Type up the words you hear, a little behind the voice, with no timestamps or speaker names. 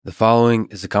The following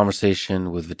is a conversation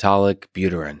with Vitalik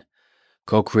Buterin,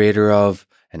 co-creator of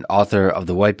and author of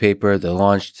the white paper that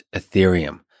launched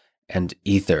Ethereum and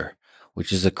Ether,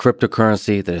 which is a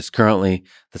cryptocurrency that is currently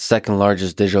the second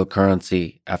largest digital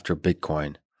currency after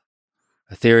Bitcoin.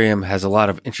 Ethereum has a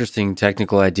lot of interesting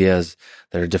technical ideas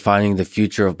that are defining the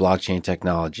future of blockchain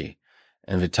technology,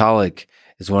 and Vitalik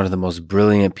is one of the most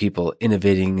brilliant people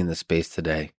innovating in the space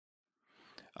today.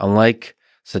 Unlike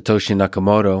Satoshi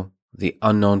Nakamoto, the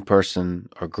unknown person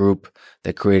or group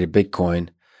that created Bitcoin,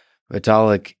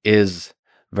 Vitalik is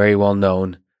very well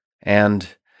known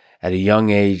and at a young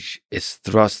age is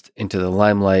thrust into the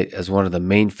limelight as one of the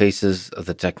main faces of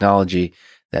the technology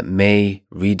that may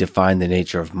redefine the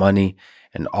nature of money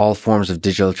and all forms of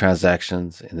digital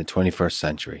transactions in the 21st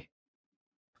century.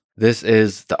 This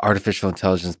is the Artificial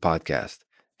Intelligence Podcast.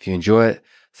 If you enjoy it,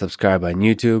 subscribe on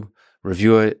YouTube,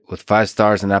 review it with 5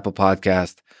 stars on Apple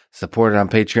Podcast, support it on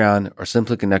Patreon, or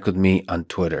simply connect with me on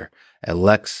Twitter at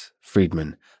Lex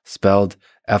Fridman, spelled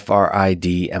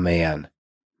Fridman.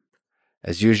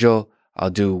 As usual, I'll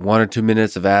do 1 or 2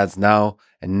 minutes of ads now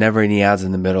and never any ads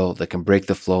in the middle that can break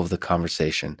the flow of the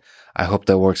conversation. I hope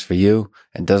that works for you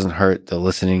and doesn't hurt the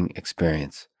listening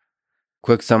experience.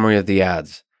 Quick summary of the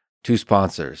ads. 2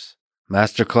 sponsors,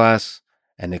 Masterclass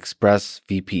and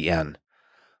ExpressVPN.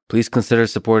 Please consider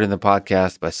supporting the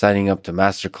podcast by signing up to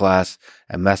Masterclass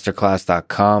at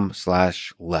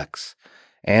masterclass.com/Lex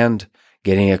and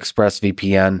getting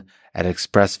ExpressVPN at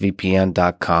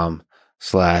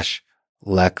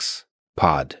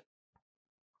expressvpn.com/LexPod.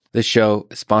 This show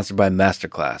is sponsored by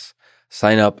Masterclass.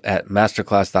 Sign up at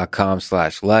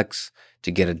masterclass.com/Lex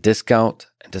to get a discount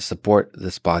and to support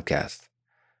this podcast.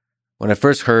 When I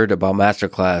first heard about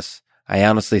Masterclass, I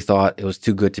honestly thought it was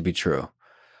too good to be true.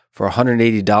 For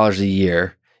 $180 a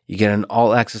year, you get an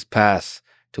all-access pass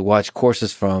to watch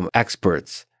courses from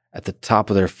experts at the top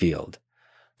of their field.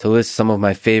 To list some of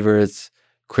my favorites,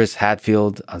 Chris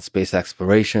Hadfield on space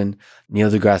exploration, Neil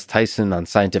deGrasse Tyson on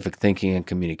scientific thinking and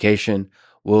communication,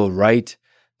 Will Wright,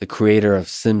 the creator of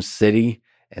SimCity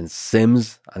and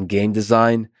Sims on game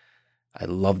design. I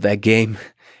love that game.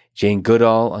 Jane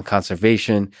Goodall on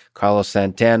conservation, Carlos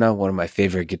Santana, one of my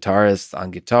favorite guitarists,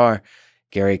 on guitar,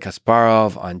 Garry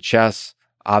Kasparov on chess.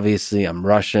 Obviously, I'm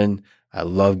Russian. I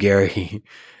love Gary.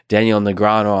 Daniel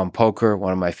Negreanu on poker,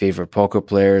 one of my favorite poker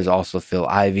players. Also, Phil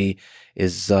Ivey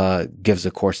gives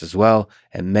a course as well,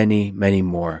 and many, many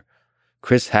more.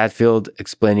 Chris Hadfield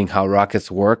explaining how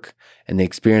rockets work and the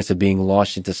experience of being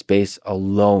launched into space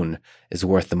alone is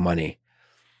worth the money.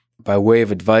 By way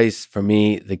of advice, for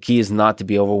me, the key is not to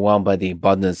be overwhelmed by the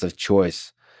abundance of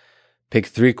choice. Pick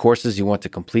 3 courses you want to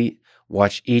complete.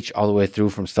 Watch each all the way through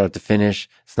from start to finish.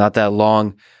 It's not that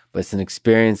long, but it's an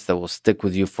experience that will stick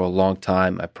with you for a long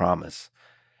time, I promise.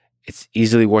 It's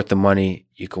easily worth the money.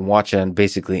 You can watch it on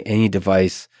basically any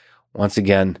device. Once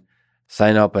again,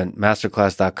 sign up at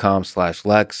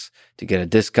masterclass.com/Lex to get a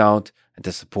discount and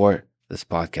to support this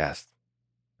podcast.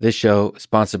 This show is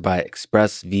sponsored by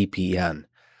ExpressVPN.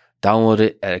 Download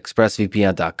it at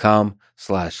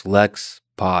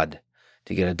expressvpn.com/LexPod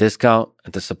to get a discount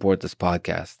and to support this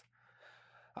podcast.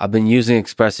 I've been using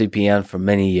ExpressVPN for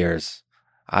many years.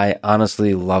 I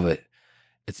honestly love it.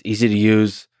 It's easy to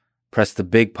use. Press the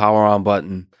big power on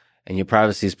button and your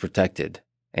privacy is protected.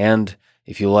 And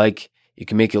if you like, you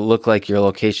can make it look like your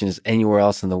location is anywhere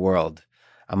else in the world.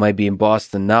 I might be in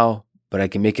Boston now, but I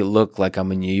can make it look like I'm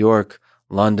in New York,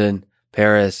 London,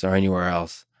 Paris, or anywhere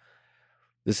else.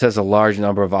 This has a large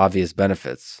number of obvious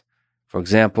benefits. For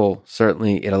example,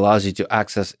 certainly it allows you to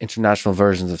access international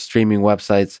versions of streaming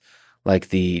websites like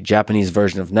the Japanese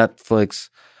version of Netflix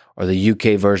or the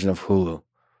UK version of Hulu.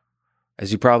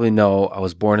 As you probably know, I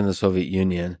was born in the Soviet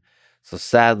Union, so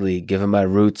sadly, given my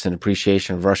roots and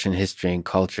appreciation of Russian history and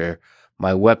culture,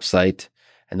 my website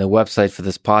and the website for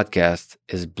this podcast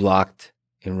is blocked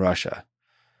in Russia.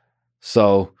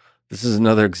 So this is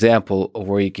another example of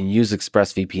where you can use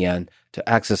ExpressVPN to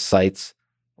access sites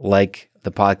like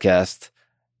the podcast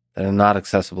that are not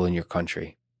accessible in your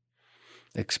country.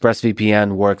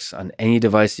 ExpressVPN works on any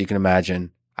device you can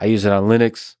imagine. I use it on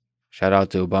Linux, shout out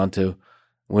to Ubuntu,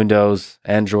 Windows,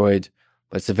 Android,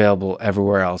 but it's available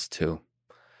everywhere else too.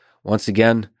 Once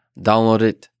again, download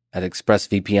it at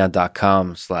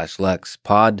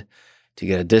expressvpn.com/LexPod to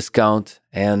get a discount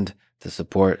and to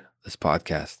support this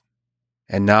podcast.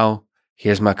 And now,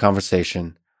 here's my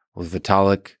conversation with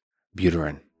Vitalik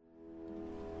Buterin.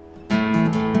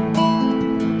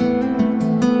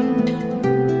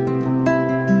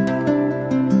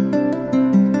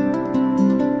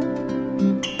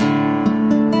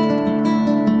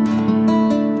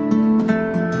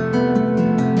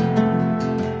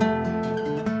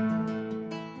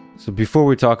 So before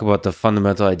we talk about the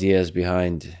fundamental ideas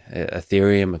behind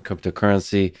Ethereum and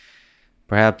cryptocurrency,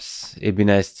 perhaps it'd be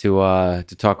nice to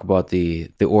talk about the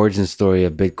origin story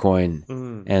of Bitcoin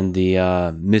and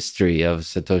the mystery of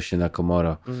Satoshi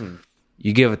Nakamoto.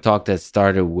 You gave a talk that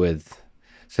started with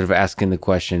sort of asking the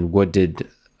question, what did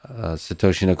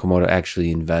Satoshi Nakamoto actually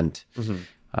invent?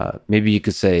 Maybe you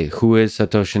could say, who is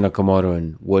Satoshi Nakamoto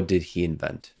and what did he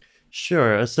invent?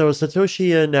 Sure. So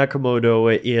Satoshi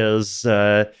Nakamoto is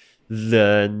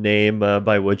the name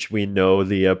by which we know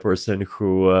the person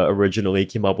who originally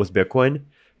came up with Bitcoin.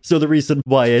 So the reason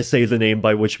why I say the name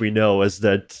by which we know is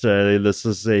that this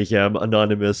is a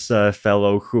anonymous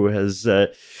fellow who has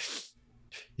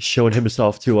shown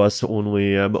himself to us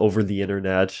only over the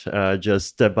internet,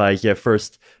 just by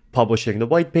first publishing the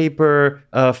white paper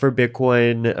for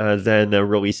Bitcoin, then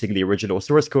releasing the original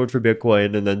source code for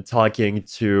Bitcoin, and then talking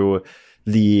to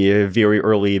the very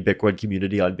early Bitcoin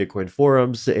community on Bitcoin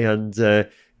forums and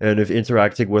of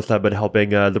interacting with them and helping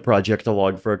the project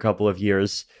along for a couple of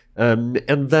years. And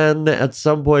then at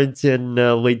some point in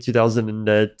late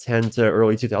 2010 to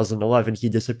early 2011, he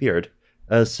disappeared.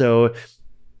 So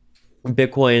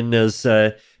Bitcoin is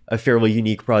a fairly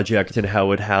unique project in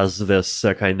how it has this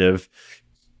kind of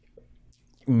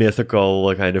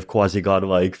mythical, kind of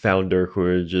quasi-godlike founder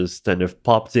who just kind of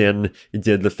popped in,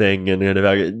 did the thing, and kind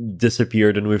of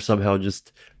disappeared, and we've somehow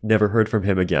just never heard from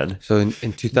him again. So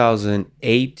in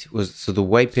 2008, the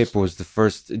white paper was the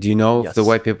first. Do you know if the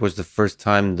white paper was the first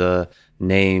time the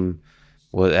name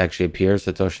would actually appear,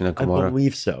 Satoshi Nakamoto? I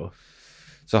believe so.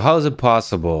 So how is it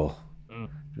possible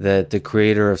that the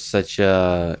creator of such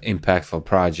a impactful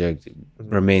project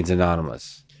remains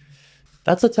anonymous?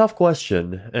 That's a tough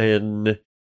question, and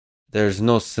there's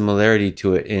no similarity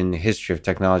to it in history of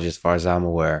technology as far as I'm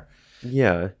aware.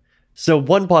 Yeah. So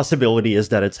one possibility is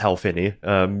that it's Hal Finney,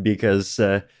 because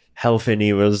Hal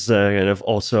Finney was kind of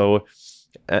also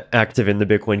active in the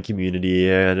Bitcoin community,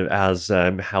 and as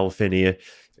Hal Finney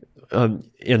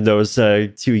in those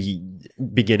two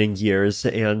beginning years,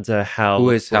 and Hal. Who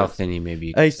is Hal Finney?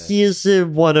 Maybe he is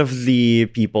one of the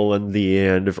people in the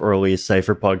end of early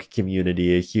cypherpunk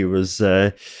community. He was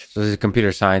so he's a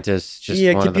computer scientist.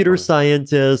 Computer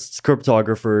scientists,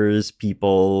 cryptographers,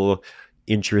 people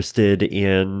interested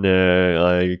in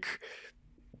like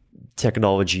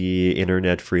technology,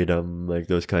 internet freedom, like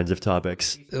those kinds of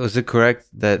topics. Was it correct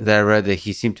that I read that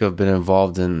he seemed to have been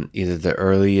involved in either the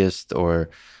earliest or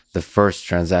the first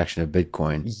transaction of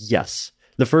Bitcoin? Yes.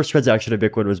 The first transaction of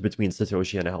Bitcoin was between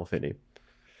Satoshi and Hal Finney.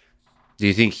 Do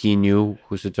you think he knew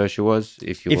who Satoshi was?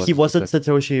 If he wasn't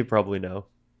Satoshi, probably no.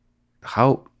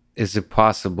 How is it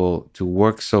possible to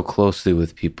work so closely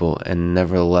with people and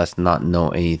nevertheless not know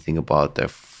anything about their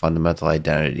fundamental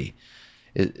identity?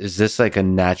 Is this like a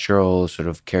natural sort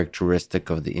of characteristic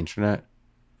of the internet?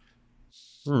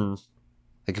 Like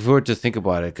if we were to think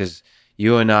about it, because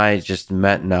you and I just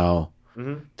met now,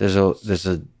 there's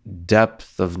a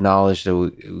depth of knowledge that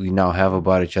we now have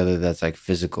about each other that's like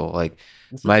physical. Like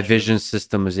my vision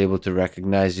system is able to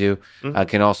recognize you. I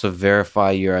can also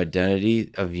verify your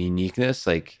identity of uniqueness.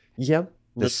 Like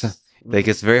like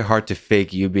it's very hard to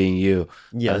fake you being you.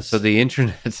 Yes. So the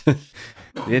internet, the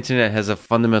internet has a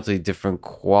fundamentally different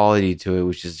quality to it,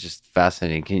 which is just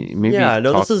fascinating. Can you maybe? Yeah,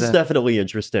 no, this is definitely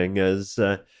interesting. As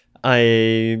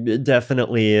I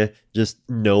definitely just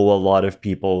know a lot of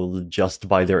people just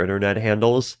by their internet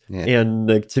handles. Yeah. And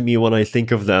like, to me, when I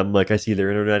think of them, like I see their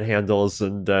internet handles,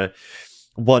 and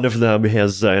one of them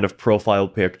has kind of profile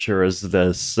picture as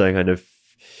this kind of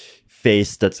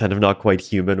face that's kind of not quite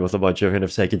human with a bunch of kind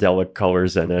of psychedelic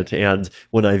colors in it. And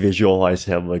when I visualize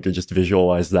him, like I just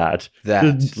visualize that.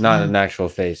 That's not an actual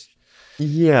face.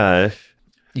 Yeah.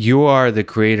 You are the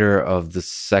creator of the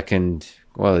second,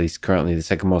 well, at least currently the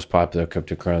second most popular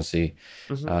cryptocurrency,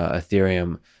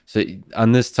 Ethereum. So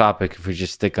on this topic, if we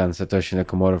just stick on Satoshi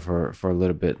Nakamoto for a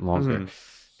little bit longer,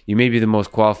 you may be the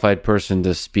most qualified person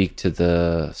to speak to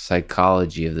the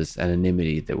psychology of this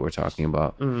anonymity that we're talking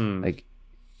about. Like,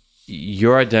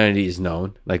 your identity is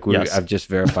known, like I've just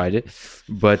verified it.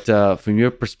 But from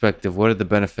your perspective, what are the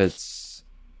benefits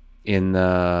in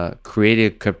creating a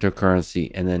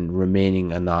cryptocurrency and then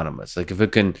remaining anonymous? Like if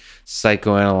it can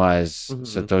psychoanalyze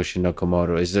Satoshi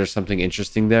Nakamoto, is there something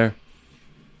interesting there?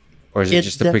 Or is it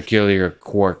just a peculiar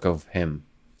quirk of him?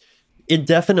 It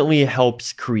definitely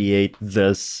helps create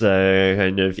this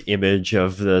kind of image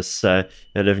of this kind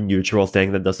of neutral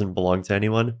thing that doesn't belong to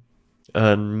anyone.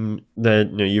 That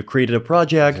you created a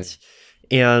project,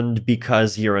 And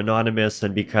because you're anonymous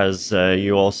and because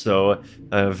you also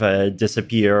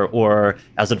disappear, or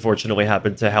as unfortunately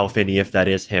happened to Hal Finney, if that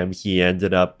is him, he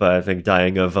ended up, I think,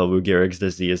 dying of Lou Gehrig's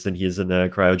disease, and he's in a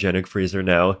cryogenic freezer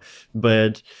now.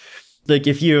 But like,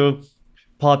 if you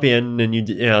pop in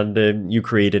and you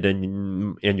create it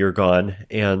and you're gone,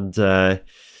 and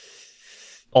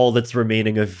all that's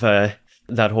remaining of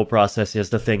that whole process is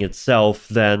the thing itself,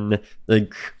 then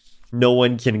like no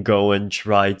one can go and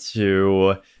try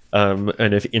to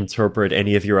and if interpret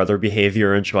any of your other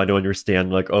behavior and try to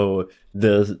understand like, oh,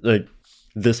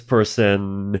 this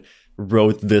person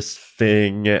wrote this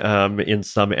thing in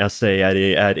some essay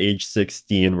at age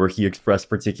 16 where he expressed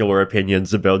particular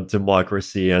opinions about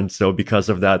democracy, and so because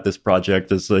of that this project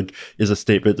is a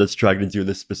statement that's trying to do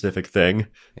this specific thing.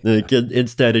 Like,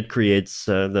 instead it creates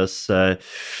this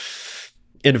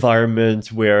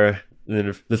environment where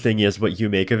the thing is what you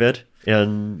make of it,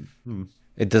 and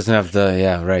it doesn't have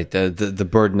the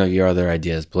burden of your other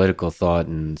ideas, political thought,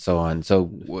 and so on.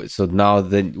 So now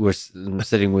that we're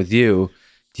sitting with you,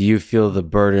 do you feel the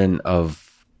burden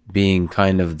of being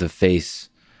kind of the face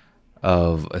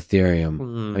of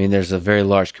Ethereum? I mean, there's a very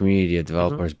large community of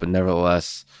developers, but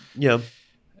nevertheless,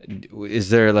 is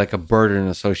there like a burden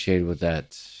associated with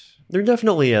that? There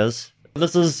definitely is.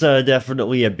 This is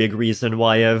definitely a big reason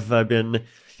why I've been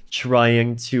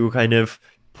trying to kind of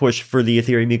push for the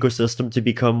Ethereum ecosystem to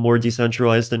become more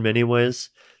decentralized in many ways.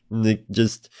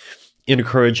 Just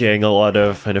encouraging a lot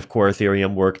of kind of core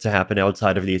Ethereum work to happen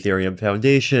outside of the Ethereum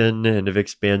Foundation, and of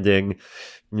expanding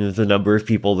the number of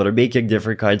people that are making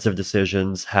different kinds of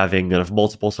decisions, having kind of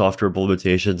multiple software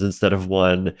implementations instead of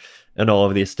one, and all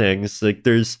of these things. Like,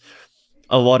 there's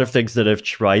a lot of things that I've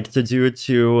tried to do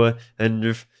to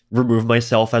remove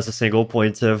myself as a single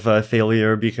point of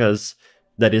failure, because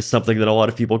that is something that a lot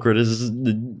of people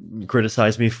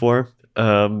criticize me for.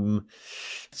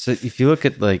 So if you look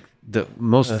at like the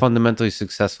most fundamentally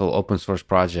successful open source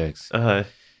projects,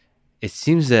 it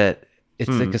seems that it's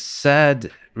like a sad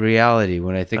reality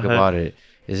when I think about it,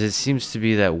 is it seems to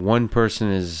be that one person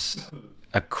is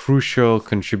a crucial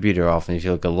contributor often. If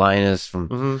you look at Linus for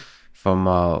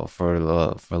Linux,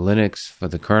 for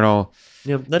the kernel.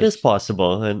 Yeah, that is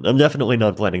possible, and I'm definitely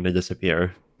not planning to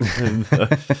disappear.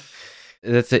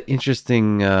 That's an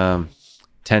interesting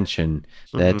tension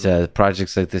that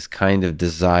projects like this kind of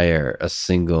desire a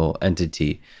single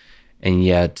entity, and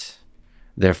yet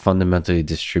they're fundamentally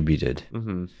distributed.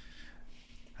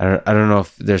 I don't know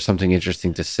if there's something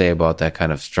interesting to say about that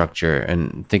kind of structure,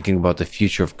 and thinking about the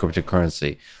future of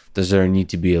cryptocurrency. Does there need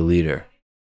to be a leader?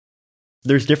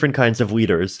 There's different kinds of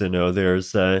leaders.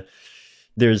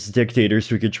 There's dictators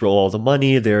who control all the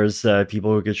money. There's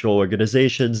people who control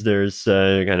organizations. There's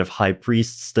kind of high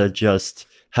priests that just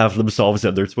have themselves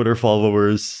and their Twitter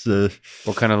followers.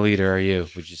 What kind of leader are you,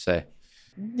 would you say?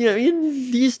 Yeah,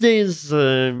 in these days,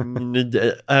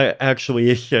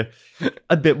 actually,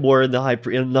 a bit more in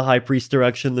the high priest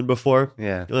direction than before.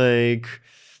 Yeah, like,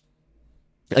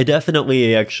 I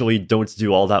definitely actually don't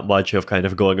do all that much of kind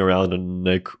of going around and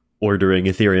like ordering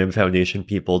Ethereum Foundation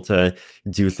people to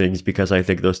do things because I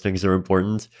think those things are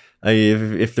important.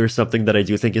 If there's something that I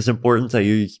do think is important,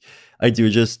 I do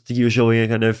just usually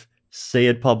kind of say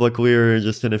it publicly, or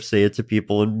just kind of say it to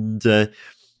people, and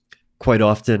quite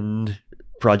often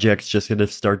projects just kind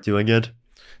of start doing it.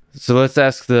 So let's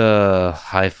ask the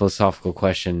high philosophical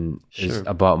question is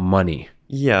about money.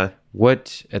 Yeah.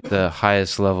 What at the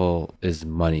highest level is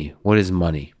money? What is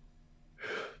money?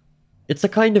 It's a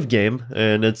kind of game,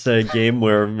 and it's a game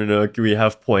where we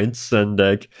have points, and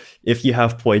if you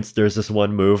have points, there's this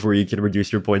one move where you can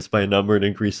reduce your points by a number and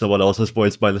increase someone else's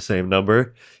points by the same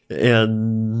number,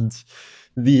 and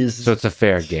so it's a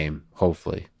fair game,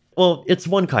 hopefully. Well, it's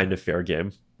one kind of fair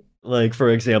game. Like, for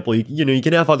example, you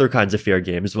can have other kinds of fair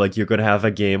games. Like, you're going to have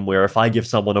a game where if I give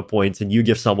someone a point and you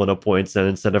give someone a point, then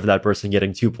instead of that person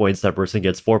getting 2 points, that person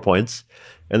gets 4 points,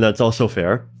 and that's also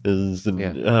fair.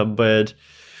 But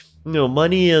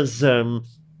money is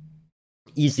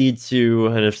easy to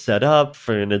kind of set up,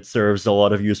 and it serves a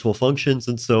lot of useful functions,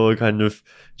 and so it kind of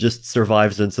just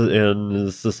survives in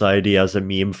society as a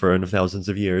meme for thousands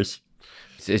of years.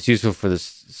 It's useful for the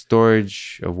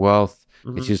storage of wealth.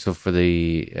 It's useful for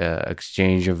the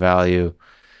exchange of value.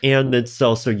 And it's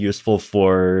also useful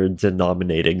for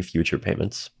denominating future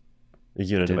payments. A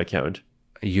unit of account.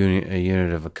 A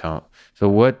unit of account. So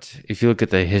what, if you look at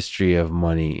the history of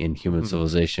money in human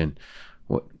civilization,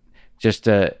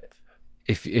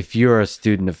 if you're a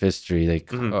student of history,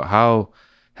 like how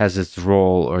has its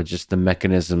role or just the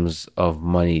mechanisms of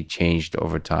money changed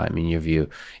over time in your view?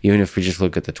 Even if we just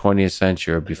look at the 20th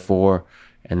century or before,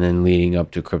 and then leading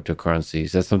up to cryptocurrency.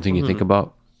 Is that something you think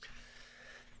about?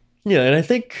 Yeah, and I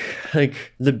think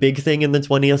like the big thing in the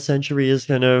 20th century is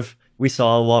kind of we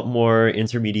saw a lot more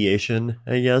intermediation,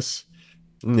 I guess.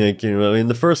 Like, I mean,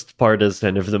 the first part is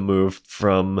kind of the move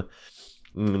from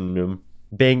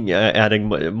adding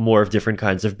more of different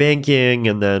kinds of banking,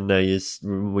 and then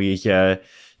we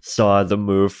saw the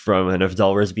move from kind of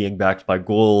dollars being backed by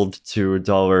gold to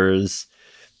dollars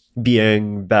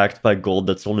being backed by gold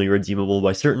that's only redeemable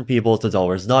by certain people to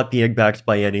dollars not being backed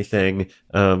by anything,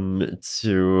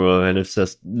 to kind of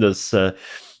this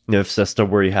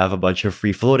system where you have a bunch of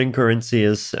free floating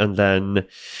currencies, and then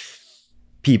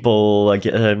people like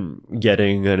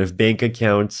getting kind of bank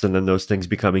accounts, and then those things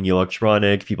becoming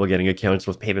electronic, people getting accounts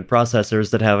with payment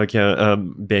processors that have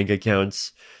bank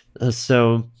accounts.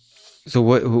 So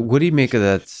what do you make of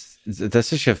that? That's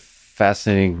such a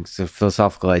fascinating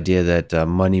philosophical idea that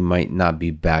money might not be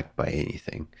backed by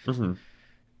anything.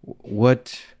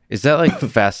 What is that like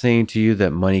fascinating to you,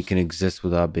 that money can exist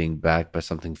without being backed by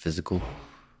something physical?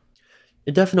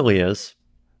 It definitely is.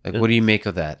 Like, what do you make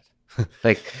of that?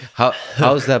 Like, how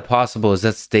is that possible? Is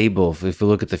that stable? If you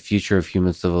look at the future of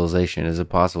human civilization, is it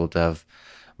possible to have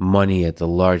money at the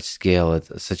large scale,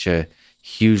 at such a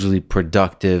hugely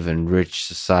productive and rich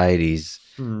societies,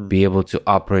 be able to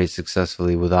operate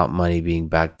successfully without money being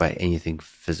backed by anything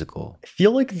physical? I feel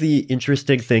like the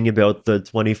interesting thing about the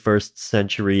 21st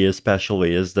century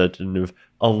especially is that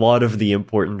a lot of the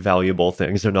important, valuable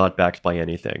things are not backed by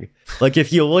anything. Like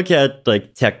if you look at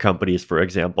like tech companies, for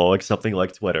example, like something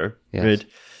like Twitter, yes. Right?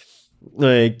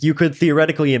 Like you could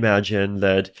theoretically imagine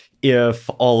that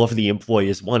if all of the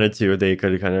employees wanted to, they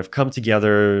could kind of come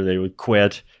together, they would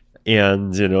quit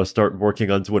and, start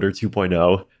working on Twitter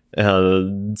 2.0.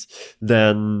 And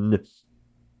then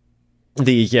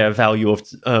the value of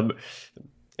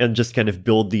and just kind of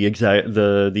build the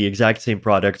exact same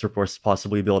product, or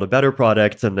possibly build a better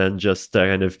product, and then just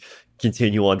kind of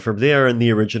continue on from there. And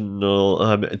the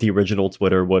original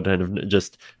Twitter would kind of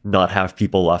just not have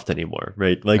people left anymore,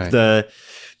 right? Like right.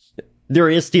 There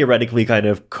is theoretically kind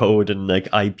of code and like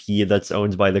IP that's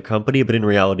owned by the company, but in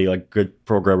reality, like good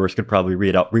programmers could probably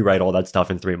rewrite all that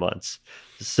stuff in 3 months.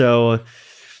 So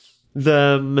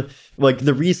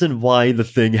the reason why the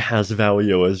thing has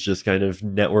value is just kind of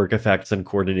network effects and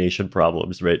coordination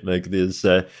problems, right? Like these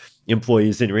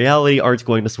employees in reality aren't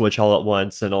going to switch all at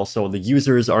once, and also the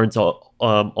users aren't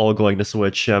all going to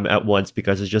switch at once,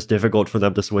 because it's just difficult for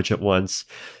them to switch at once.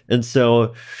 And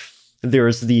so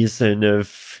there's these kind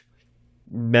of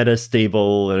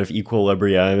metastable and of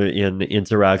equilibria in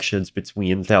interactions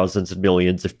between thousands and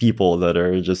millions of people that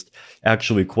are just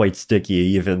actually quite sticky,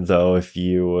 even though if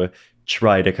you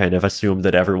try to kind of assume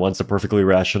that everyone's a perfectly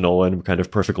rational and kind of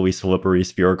perfectly slippery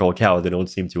spherical cow, they don't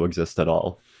seem to exist at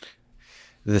all.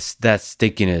 That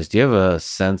stickiness, do you have a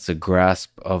sense, a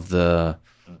grasp of the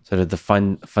sort of the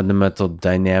fundamental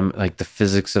dynamic, like the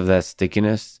physics of that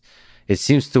stickiness? It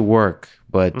seems to work,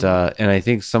 but and I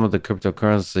think some of the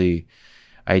cryptocurrency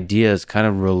ideas kind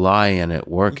of rely on it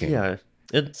working. Yeah,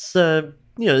 it's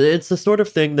it's the sort of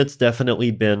thing that's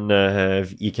definitely been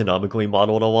economically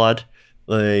modeled a lot.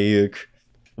 Like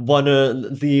one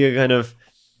the kind of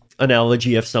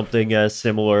analogy of something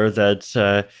similar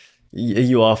that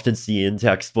you often see in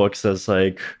textbooks as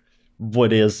like,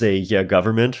 what is a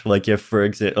government? Like if, for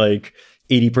example, like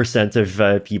 80%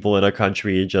 of people in a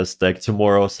country just like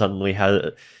tomorrow suddenly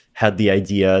had the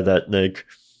idea that like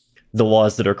the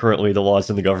laws that are currently the laws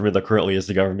in the government that currently is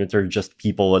the government are just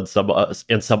people, and some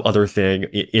other thing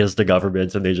is the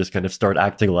government, and they just kind of start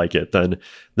acting like it, then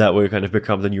that would kind of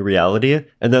become the new reality.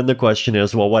 And then the question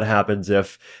is, well, what happens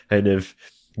if kind of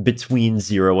between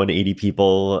 0 and 80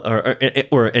 people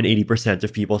or and 80%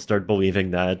 of people start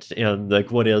believing that? And like,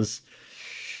 what is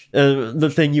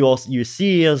the thing you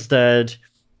see is that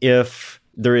if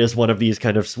there is one of these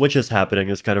kind of switches happening,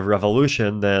 this kind of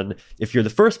revolution, then if you're the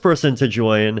first person to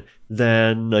join,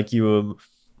 then like you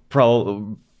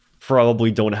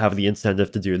probably don't have the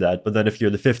incentive to do that. But then if you're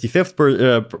the 55th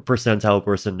percentile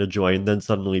person to join, then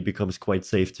suddenly it becomes quite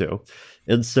safe too.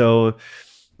 And so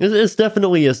it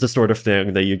definitely is the sort of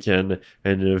thing that you can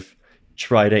kind of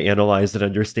try to analyze and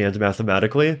understand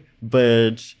mathematically.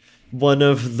 But one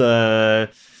of the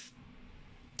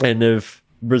kind of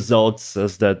results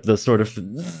is that the sort of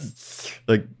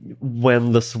like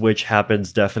when the switch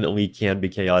happens definitely can be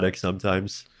chaotic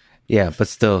sometimes. Yeah, but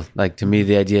still, like to me,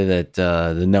 the idea that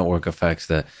the network effects,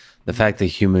 the fact that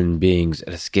human beings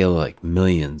at a scale of like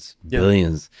millions,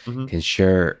 billions can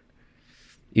share,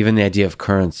 even the idea of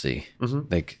currency,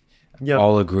 like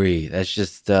all agree. That's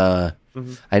just I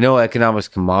know economics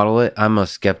can model it. I'm a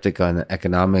skeptic on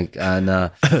economic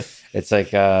It's like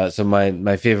so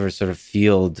my favorite sort of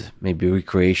field, maybe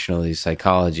recreationally,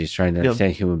 psychology, is trying to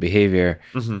understand human behavior.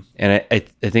 And I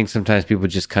think sometimes people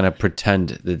just kind of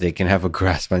pretend that they can have a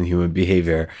grasp on human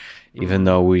behavior, even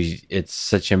though it's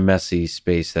such a messy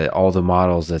space that all the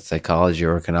models that psychology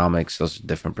or economics, those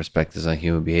different perspectives on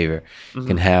human behavior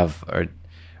can have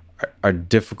are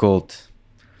difficult.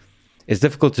 It's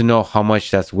difficult to know how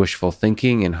much that's wishful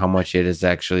thinking and how much it is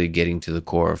actually getting to the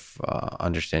core of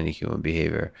understanding human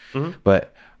behavior.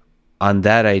 But on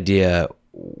that idea,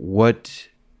 what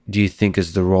do you think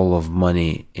is the role of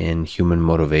money in human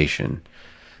motivation?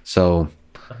 So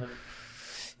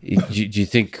do you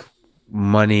think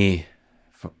money,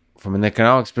 from an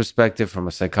economics perspective, from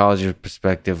a psychology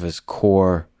perspective, is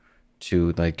core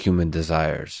to like human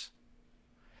desires?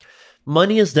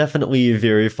 Money is definitely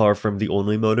very far from the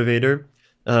only motivator.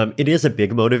 It is a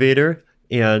big motivator,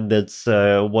 and it's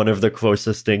one of the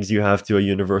closest things you have to a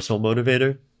universal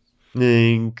motivator.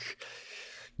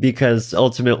 Because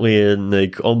ultimately, in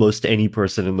like almost any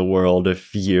person in the world,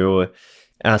 if you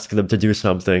ask them to do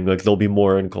something, like they'll be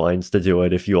more inclined to do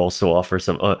it if you also offer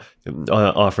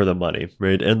offer them money,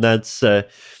 right? And that's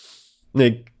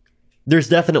like. There's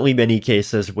definitely many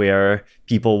cases where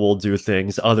people will do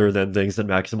things other than things that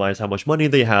maximize how much money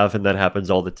they have, and that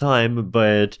happens all the time.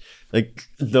 But like,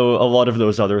 though a lot of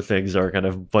those other things are kind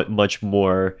of much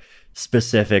more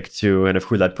specific to and of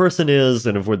who that person is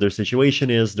and of what their situation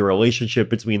is, the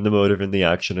relationship between the motive and the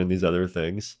action, and these other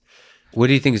things. What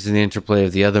do you think is the interplay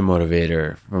of the other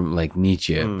motivator from like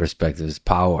Nietzsche perspective is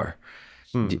power?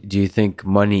 Do you think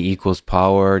money equals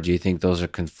power? Do you think those are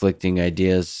conflicting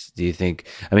ideas? Do you think,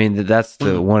 I mean, that's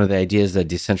one of the ideas that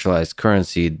decentralized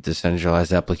currency,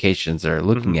 decentralized applications are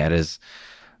looking at is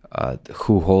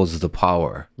who holds the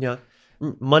power? Yeah.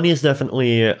 Money is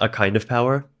definitely a kind of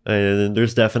power. And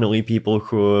there's definitely people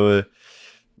who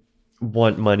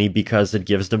want money because it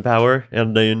gives them power.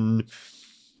 And then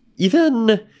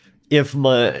even if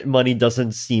money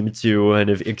doesn't seem to kind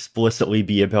of explicitly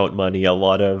be about money, a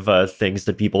lot of things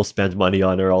that people spend money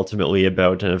on are ultimately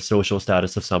about kind of social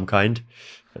status of some kind.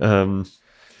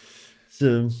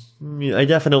 So I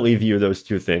definitely view those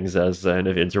two things as kind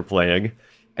of interplaying.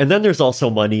 And then there's also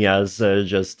money as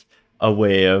just a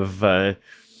way of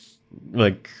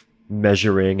like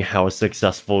measuring how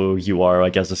successful you are,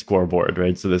 like as a scoreboard,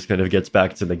 right? So this kind of gets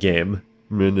back to the game.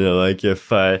 I mean, like if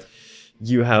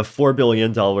you have $4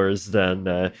 billion,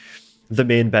 then the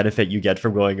main benefit you get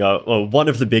from going up, well, one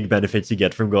of the big benefits you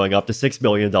get from going up to $6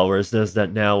 billion is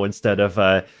that now instead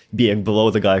of being below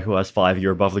the guy who has 5,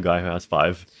 you're above the guy who has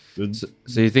 5.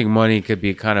 So you think money could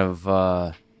be kind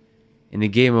of, in the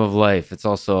game of life, it's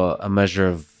also a measure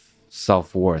of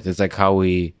self-worth. It's like how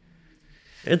we...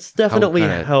 It's definitely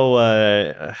how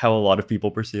a lot of people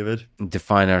perceive it.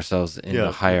 Define ourselves in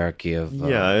the hierarchy of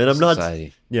and I'm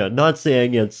society. not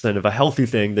saying it's kind of a healthy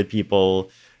thing that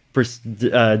people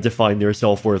define their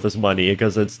self-worth as money,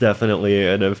 because it's definitely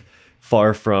kind of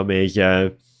far from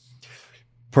a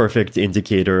perfect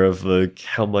indicator of like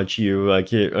how much you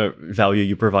value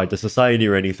you provide to society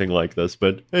or anything like this.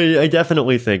 But I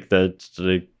definitely think that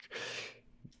like,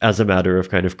 as a matter of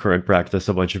kind of current practice,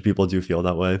 a bunch of people do feel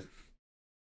that way.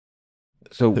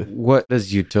 So what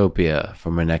does utopia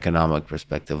from an economic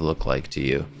perspective look like to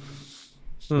you?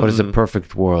 What does a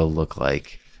perfect world look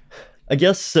like? I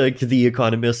guess the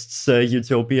Economist's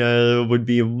utopia would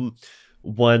be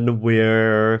one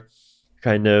where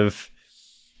kind of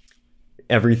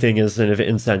everything is kind of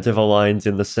incentive aligned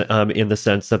in the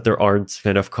sense that there aren't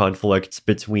kind of conflicts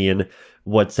between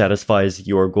what satisfies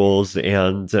your goals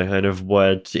and kind of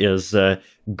what is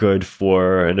good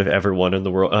for kind of everyone in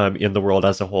the world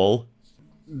as a whole.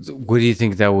 What do you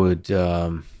think that would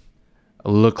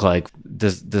look like?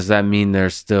 Does that mean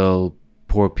there's still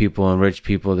poor people and rich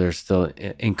people? There's still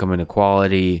income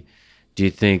inequality? Do you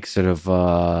think sort of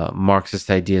Marxist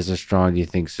ideas are strong? Do you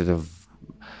think sort of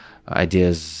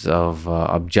ideas of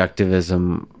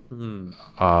objectivism,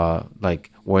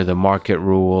 like where the market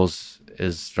rules,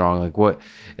 is strong? Like what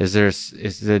is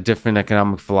there different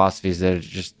economic philosophies that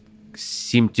just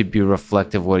seem to be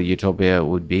reflective of what a utopia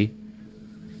would be?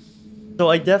 So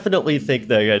I definitely think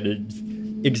that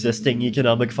existing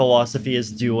economic philosophies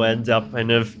do end up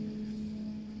kind of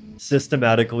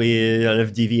systematically kind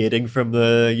of deviating from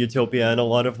the utopia in a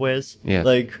lot of ways. Yeah.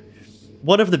 Like,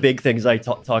 one of the big things I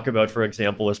talk about, for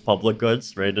example, is public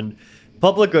goods, right? And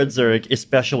public goods are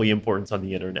especially important on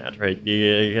the internet, right?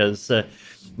 Because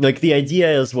like the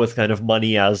idea is with kind of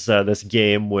money as this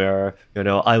game where, you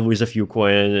know, I lose a few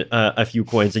coins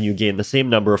and you gain the same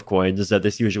number of coins, is that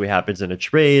this usually happens in a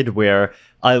trade where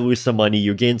I lose some money,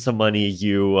 you gain some money,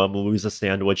 you lose a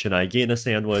sandwich and I gain a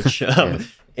sandwich.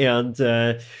 And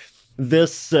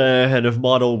this kind of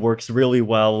model works really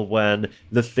well when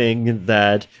the thing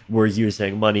that we're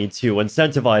using money to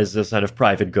incentivize is kind of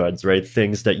private goods, right?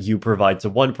 Things that you provide to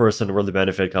one person where the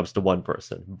benefit comes to one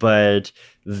person. But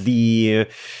the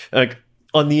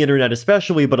on the internet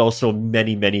especially, but also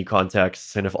many, many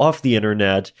contexts kind of off the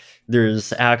internet,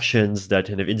 there's actions that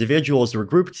kind of individuals or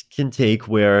groups can take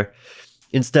where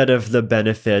instead of the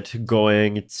benefit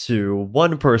going to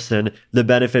one person, the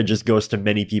benefit just goes to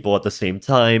many people at the same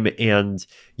time, and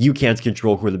you can't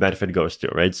control who the benefit goes to,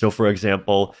 right? So, for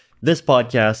example, this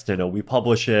podcast, we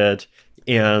publish it,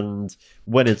 and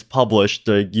when it's published,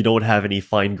 you don't have any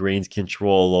fine-grained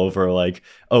control over, like,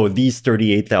 oh, these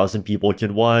 38,000 people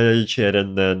can watch it,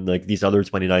 and then, like, these other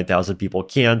 29,000 people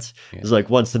can't. Yeah. It's like,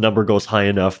 once the number goes high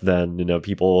enough, then,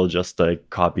 people will just, like,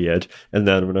 copy it. And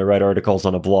then when I write articles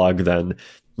on a blog, then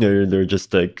they're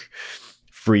just, like,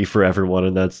 free for everyone,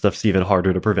 and that stuff's even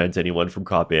harder to prevent anyone from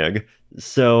copying.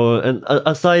 So, and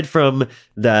aside from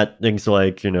that, things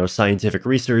like, scientific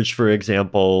research, for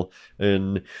example,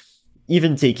 and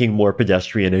even taking more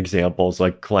pedestrian examples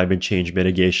like climate change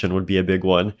mitigation would be a big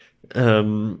one.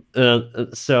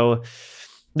 So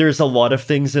there's a lot of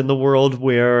things in the world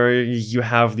where you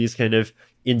have these kind of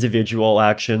individual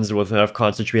actions with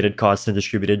concentrated costs and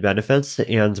distributed benefits,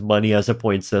 and money as a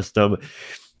point system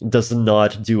does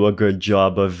not do a good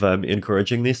job of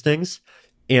encouraging these things.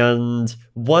 And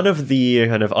one of the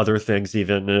kind of other things,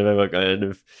 even kind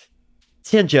of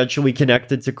tangentially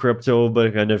connected to crypto,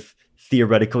 but kind of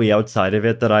theoretically outside of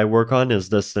it that I work on, is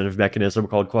this kind of mechanism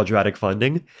called quadratic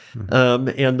funding.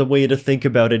 Mm-hmm. And the way to think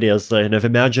about it is kind of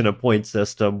imagine a point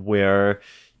system where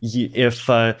if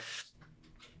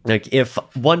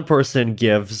one person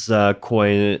gives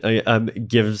coins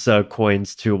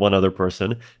to one other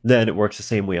person, then it works the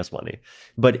same way as money.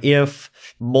 But if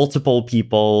multiple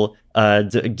people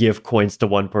give coins to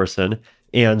one person,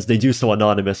 and they do so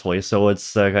anonymously, so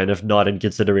it's kind of not in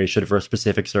consideration for a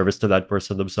specific service to that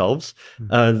person themselves,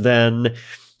 then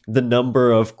the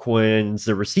number of coins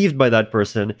received by that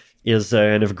person is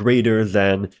kind of greater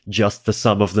than just the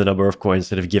sum of the number of coins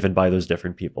that have given by those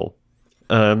different people.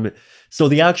 So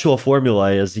the actual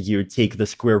formula is you take the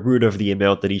square root of the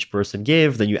amount that each person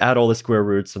gave, then you add all the square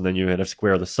roots, and then you kind of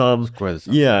square the sum.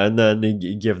 Yeah, and then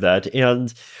you give that.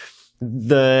 And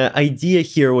the idea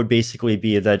here would basically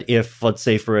be that if, let's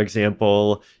say, for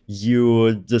example,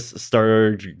 you just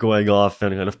start going off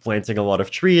and kind of planting a lot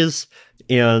of trees,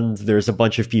 and there's a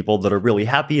bunch of people that are really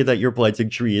happy that you're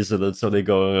planting trees, and then so they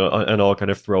go and all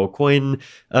kind of throw a coin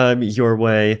your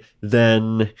way,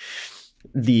 then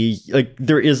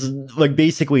there is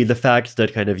basically the fact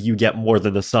that kind of you get more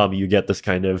than the sum, you get this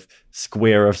kind of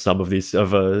square of some of these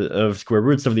of square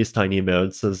roots of these tiny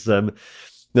amounts, is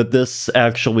that this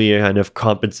actually kind of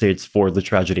compensates for the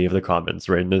tragedy of the commons,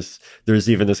 right? And there's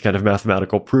even this kind of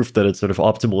mathematical proof that it sort of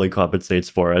optimally compensates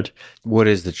for it. What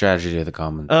is the tragedy of the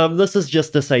commons? This is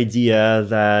just this idea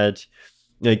that,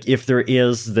 like, if there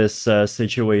is this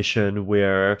situation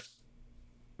where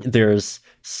there's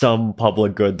some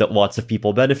public good that lots of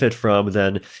people benefit from,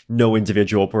 then no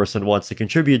individual person wants to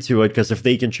contribute to it, because if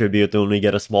they contribute, they only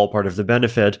get a small part of the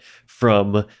benefit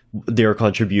from their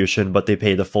contribution, but they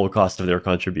pay the full cost of their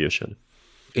contribution.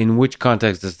 In which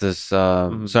context is this?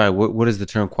 Sorry, what is the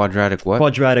term quadratic? What?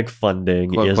 Quadratic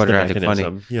funding is quadratic the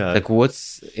mechanism. Funding. Yeah. Like,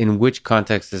 in which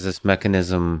context is this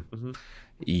mechanism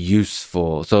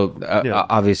useful? So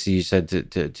obviously you said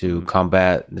to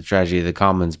combat the tragedy of the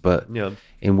commons, but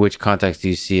in which context do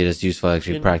you see it as useful,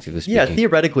 actually, practically speaking? Yeah,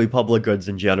 theoretically, public goods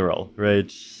in general, right?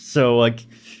 So like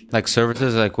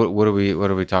services, like what are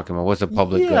we talking about? What's a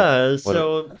public good? Yeah,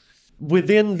 so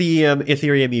within the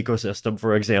Ethereum ecosystem,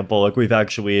 for example, like, we've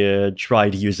actually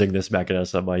tried using this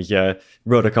mechanism. I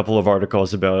wrote a couple of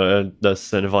articles about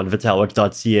this kind of on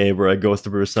Vitalik.ca, where I go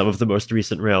through some of the most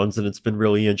recent rounds, and it's been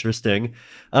really interesting.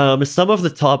 Some of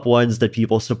the top ones that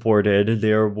people supported,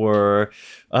 there were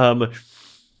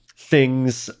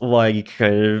things like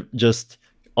kind of just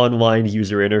online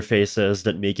user interfaces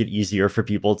that make it easier for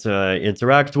people to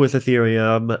interact with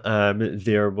Ethereum.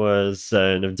 There was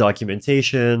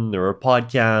documentation, there were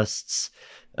podcasts,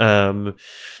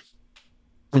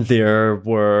 there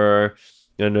were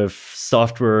kind of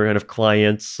software kind of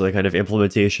clients, like kind of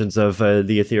implementations of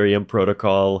the Ethereum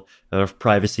protocol,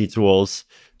 privacy tools,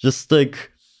 just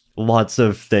like lots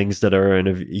of things that are kind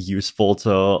of useful to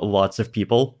lots of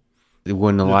people.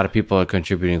 When a lot of people are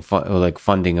contributing,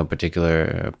 funding a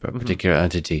particular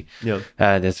entity,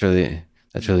 that's really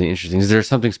interesting. Is there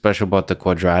something special about the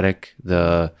quadratic,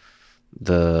 the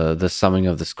the summing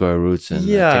of the square roots and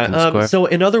taking the square? So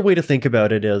another way to think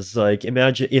about it is like,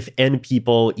 imagine if n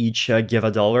people each give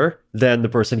 $1, then the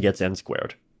person gets n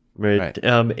squared, right?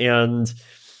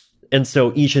 And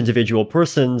so each individual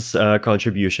person's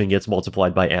contribution gets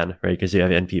multiplied by n, right? Because you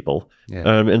have n people.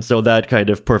 Yeah. And so that kind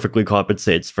of perfectly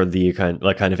compensates for the kind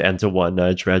of n to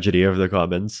one tragedy of the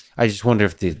commons. I just wonder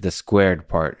if the squared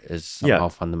part is somehow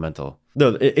fundamental.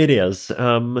 No, it is.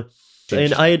 And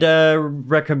I'd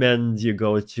recommend you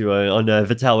go to on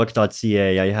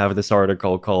Vitalik.ca. I have this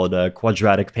article called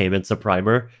 "Quadratic Payments: A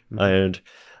Primer." I'd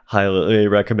highly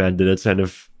recommend it. It's kind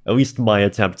of at least my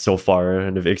attempt so far,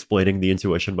 kind of explaining the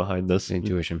intuition behind this. The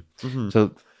intuition.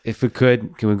 So, if we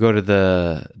could, can we go to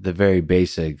the very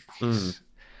basic?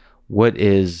 What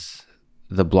is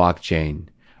the blockchain,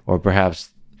 or perhaps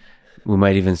we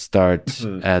might even start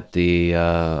at the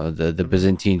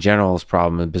Byzantine generals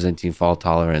problem, the Byzantine fault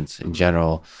tolerance in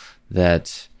general,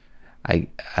 that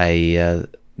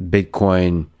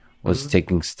Bitcoin was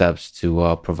taking steps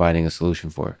to providing a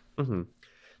solution for.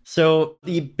 So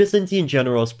the Byzantine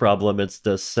generals problem, it's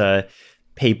this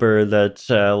paper that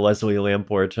Leslie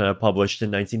Lamport published in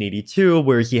 1982,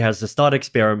 where he has this thought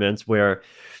experiment where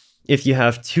if you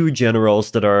have two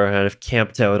generals that are kind of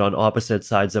camped out on opposite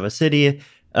sides of a city,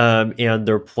 and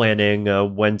they're planning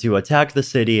when to attack the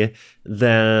city,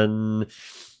 then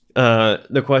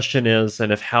the question is,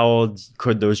 and if how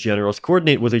could those generals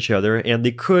coordinate with each other? And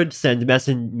they could send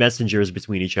messengers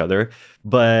between each other,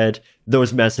 but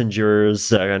those messengers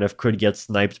kind of could get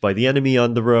sniped by the enemy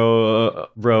on the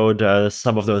road.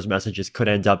 Some of those messages could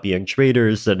end up being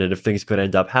traitors, and if things could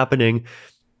end up happening.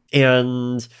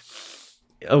 And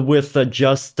with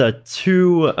just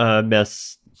two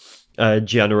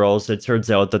generals, it turns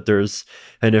out that there's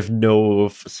kind of no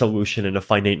solution in a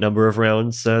finite number of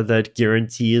rounds that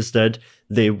guarantees that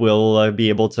they will be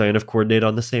able to kind of coordinate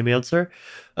on the same answer.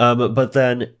 But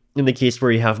then in the case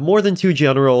where you have more than two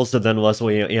generals, and then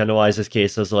Leslie analyzes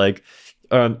cases like,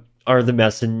 are the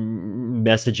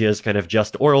messages kind of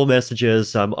just oral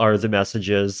messages? Are the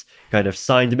messages kind of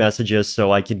signed messages?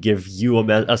 So I could give you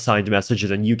a signed message,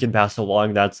 and then you can pass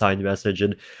along that signed message,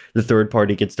 and the third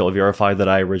party can still verify that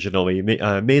I originally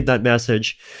made that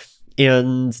message.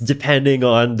 And depending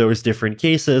on those different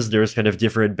cases, there's kind of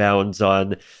different bounds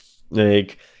on,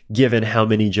 like, given how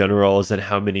many generals and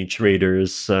how many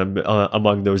traitors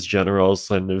among those generals,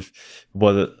 and if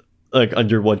whether, like,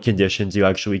 under what conditions you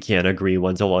actually can agree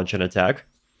when to launch an attack.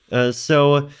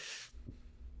 So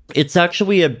it's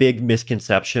actually a big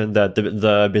misconception that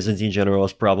the Byzantine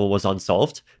generals problem was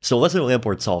unsolved. So Leslie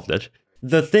Lamport solved it.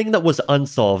 The thing that was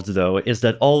unsolved, though, is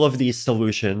that all of these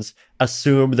solutions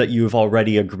assume that you've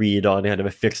already agreed on kind of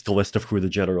a fixed list of who the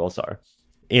generals are.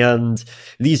 And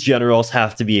these generals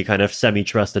have to be kind of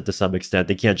semi-trusted to some extent.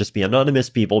 They can't just be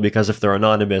anonymous people, because if they're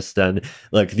anonymous, then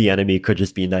like the enemy could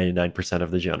just be 99%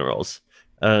 of the generals.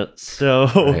 Right.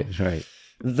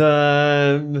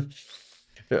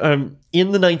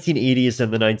 In the 1980s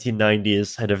and the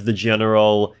 1990s, kind of the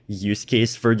general use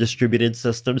case for distributed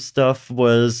system stuff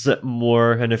was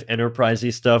more kind of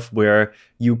enterprisey stuff, where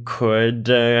you could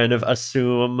kind of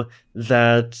assume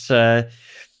that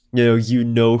you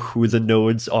know who the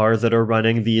nodes are that are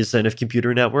running these kind of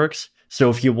computer networks. So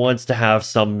if you want to have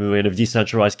some kind of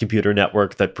decentralized computer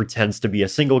network that pretends to be a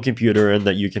single computer and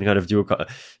that you can kind of do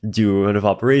kind of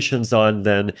operations on,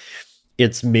 then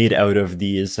it's made out of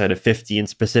these kind of 15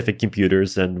 specific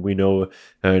computers, and we know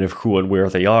kind of who and where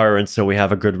they are. And so we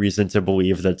have a good reason to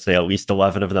believe that, say, at least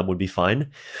 11 of them would be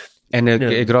fine. And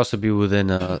it could also be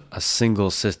within a single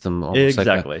system, almost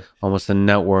exactly. Almost a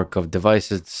network of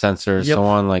devices, sensors, so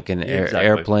on, like in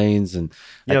airplanes. And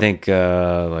I think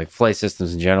like flight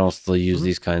systems in general still use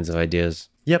these kinds of ideas.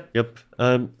 Yep.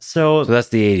 So that's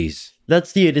the 80s.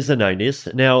 That's the 80s and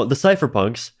 90s. Now, the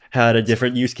cypherpunks had a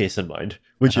different use case in mind,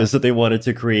 which is that they wanted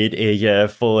to create a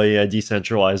fully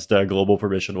decentralized global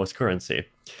permissionless currency.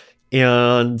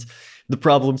 And the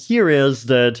problem here is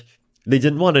that they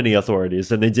didn't want any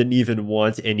authorities, and they didn't even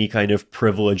want any kind of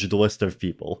privileged list of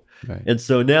people. Right. And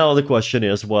so now the question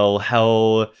is, well,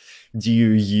 how do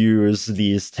you use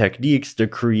these techniques to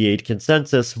create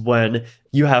consensus when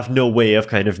you have no way of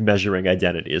kind of measuring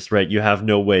identities, right? You have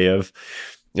no way of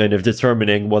kind of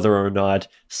determining whether or not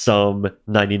some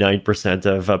 99%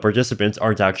 of participants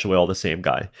aren't actually all the same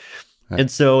guy. Right. And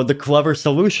so the clever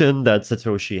solution that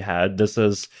Satoshi had, this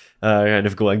is kind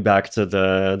of going back to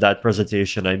that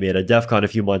presentation I made at DEF CON a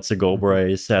few months ago, where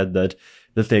I said that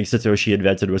the thing Satoshi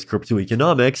invented was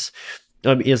cryptoeconomics,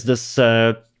 is this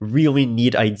really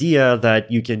neat idea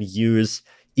that you can use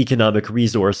economic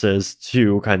resources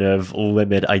to kind of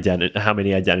limit how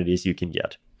many identities you can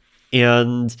get.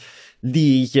 And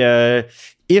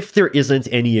if there isn't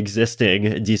any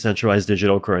existing decentralized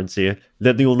digital currency,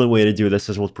 then the only way to do this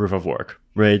is with proof of work,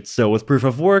 right? So with proof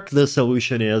of work, the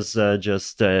solution is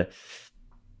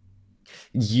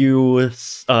you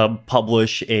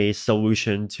publish a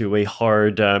solution to a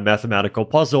hard mathematical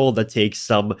puzzle that takes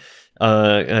some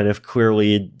kind of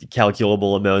clearly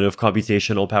calculable amount of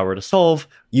computational power to solve.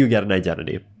 You get an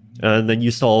identity. And then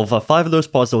you solve 5 of those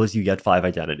puzzles, you get 5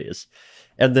 identities.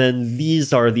 And then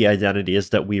these are the identities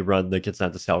that we run the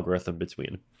consensus algorithm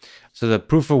between. So the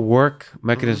proof of work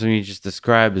mechanism you just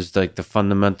described is like the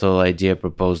fundamental idea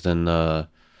proposed in the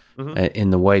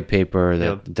white paper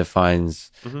that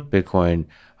defines Bitcoin.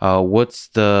 What's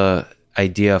the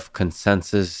idea of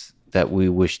consensus that we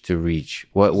wish to reach?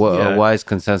 Why is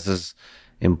consensus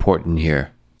important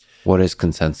here? What is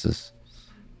consensus?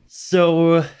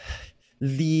 So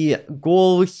the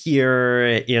goal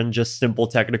here, in just simple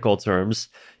technical terms,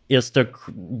 is to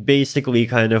basically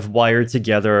kind of wire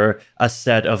together a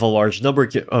set of a large number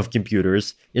of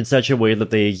computers in such a way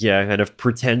that they kind of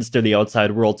pretends to the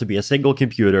outside world to be a single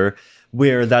computer,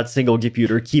 where that single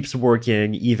computer keeps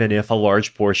working even if a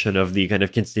large portion of the kind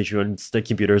of constituents, the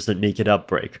computers that make it up,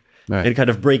 break. Right. And kind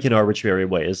of break in arbitrary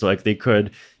ways. Like they could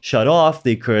shut off,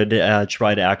 they could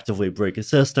try to actively break a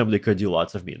system, they could do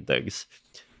lots of mean things.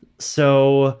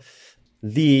 So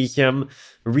the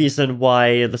reason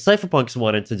why the cypherpunks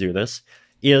wanted to do this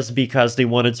is because they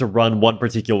wanted to run one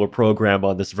particular program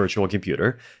on this virtual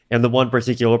computer. And the one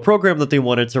particular program that they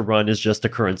wanted to run is just a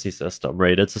currency system,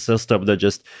 right? It's a system that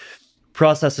just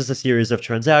processes a series of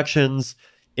transactions.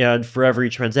 And for every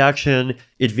transaction,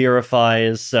 it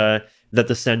verifies that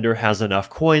the sender has enough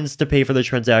coins to pay for the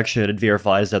transaction. It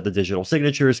verifies that the digital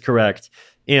signature is correct.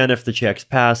 And if the check's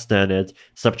passed, then it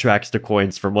subtracts the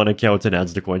coins from one account and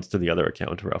adds the coins to the other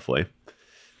account, roughly.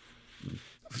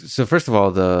 So first of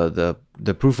all,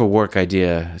 the proof of work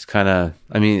idea is kind of,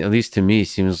 I mean, at least to me,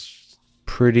 seems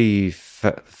pretty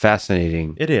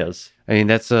fascinating. It is. I mean,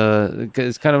 it's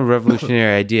kind of a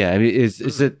revolutionary idea. I mean,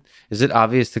 is it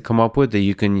obvious to come up with that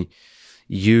you can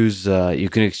use you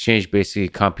can exchange basically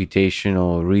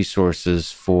computational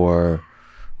resources for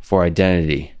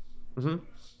identity?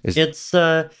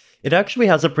 It actually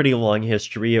has a pretty long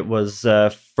history. It was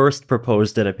first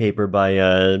proposed in a paper by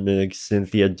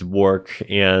Cynthia Dwork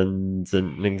and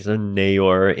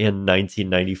Nayor in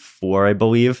 1994, I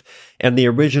believe. And the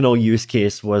original use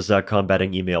case was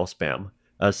combating email spam.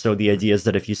 So the idea is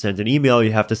that if you send an email,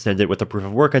 you have to send it with a proof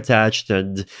of work attached,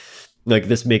 and like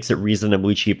this makes it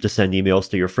reasonably cheap to send emails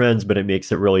to your friends, but it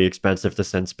makes it really expensive to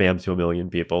send spam to 1 million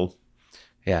people.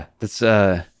 Yeah, that's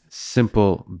a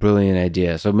simple, brilliant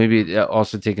idea. So maybe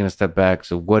also taking a step back.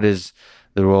 So what is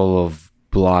the role of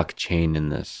blockchain in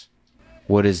this?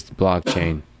 What is the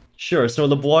blockchain? Sure. So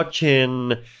the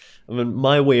blockchain, I mean,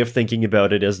 my way of thinking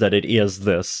about it is that it is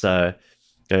this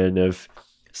kind of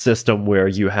system where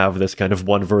you have this kind of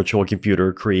one virtual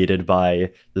computer created by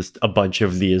a bunch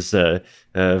of these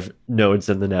nodes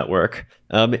in the network.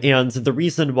 And the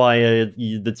reason why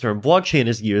the term blockchain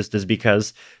is used is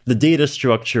because the data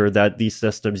structure that these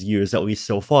systems use, at least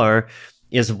so far,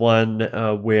 is one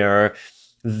where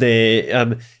they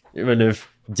kind of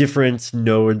different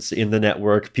nodes in the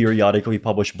network periodically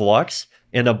publish blocks.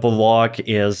 And a block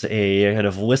is a kind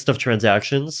of list of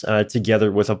transactions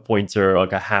together with a pointer,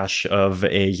 like a hash of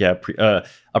a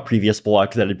previous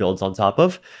block that it builds on top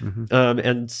of.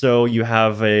 And so you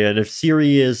have a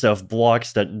series of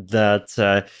blocks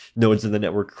that nodes in the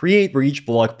network create, where each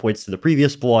block points to the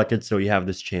previous block. And so you have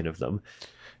this chain of them.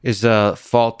 Is a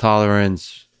fault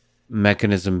tolerance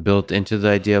mechanism built into the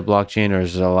idea of blockchain, or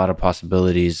is there a lot of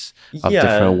possibilities of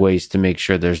different ways to make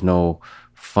sure there's no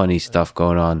funny stuff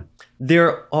going on?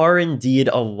 There are indeed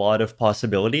a lot of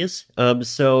possibilities.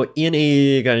 So in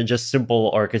a kind of just simple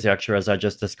architecture, as I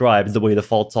just described, the way the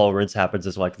fault tolerance happens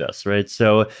is like this, right?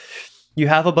 So you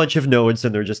have a bunch of nodes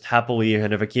and they're just happily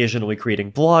kind of occasionally creating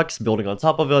blocks, building on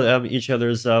top of each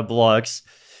other's blocks.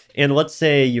 And let's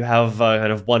say you have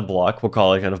kind of one block, we'll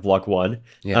call it kind of block one.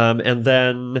 Yeah. And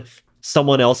then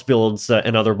someone else builds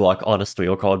another block, honestly,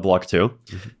 we'll call it block two.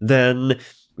 Then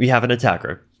we have an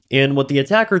attacker. And what the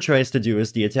attacker tries to do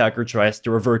is the attacker tries to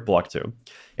revert block 2.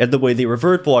 And the way they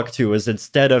revert block 2 is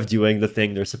instead of doing the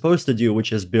thing they're supposed to do,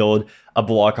 which is build a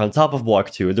block on top of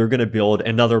block 2, they're going to build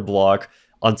another block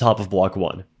on top of block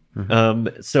 1.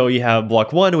 So you have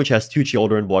block 1, which has 2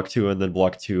 children, block 2, and then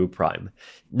block 2 prime.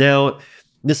 Now,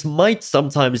 this might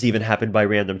sometimes even happen by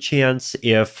random chance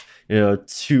if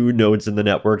 2 nodes in the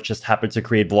network just happen to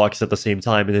create blocks at the same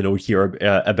time and they don't hear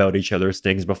about each other's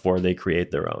things before they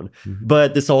create their own.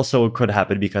 But this also could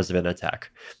happen because of an attack.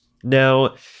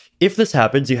 Now, if this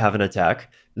happens, you have an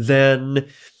attack. then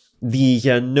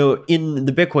in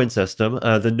the Bitcoin system,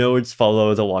 the nodes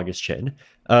follow the longest chain.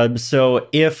 So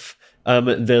if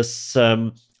this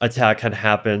attack had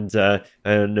happened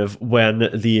when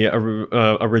the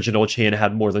original chain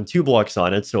had more than 2 blocks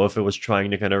on it, so if it was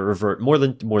trying to kind of revert more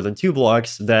than 2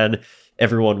 blocks, then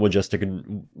everyone would just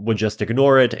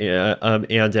ignore it,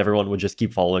 and everyone would just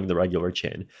keep following the regular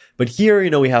chain. But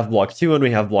here, we have block 2 and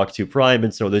we have block 2 prime,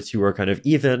 and so the two are kind of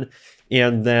even,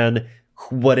 and then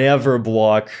whatever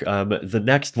block the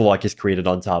next block is created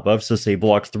on top of, so say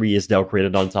block 3 is now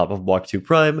created on top of block 2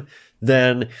 prime,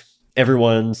 then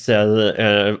everyone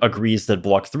agrees that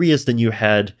block 3 is the new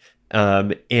head,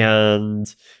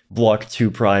 and block 2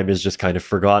 prime is just kind of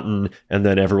forgotten, and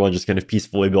then everyone just kind of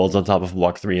peacefully builds on top of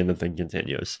block 3 and the thing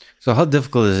continues. So how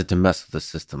difficult is it to mess with the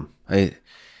system?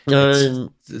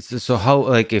 So how,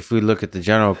 like, if we look at the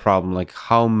general problem, like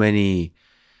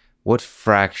what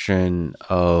fraction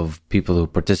of people who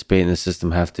participate in the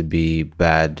system have to be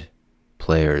bad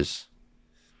players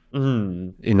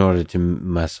in order to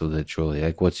mess with it truly?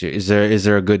 Like, is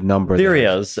there a good number? There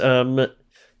is.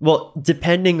 Well,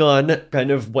 depending on kind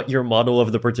of what your model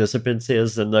of the participants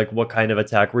is and like what kind of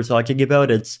attack we're talking about,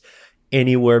 it's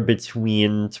anywhere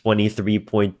between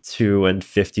 23.2 and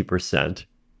 50%.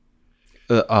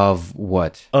 Of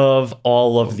what? Of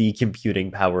all of the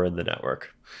computing power in the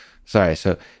network. Sorry,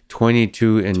 so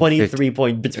 22 and 23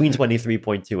 between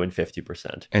 23.2 and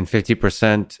 50%. And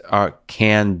 50%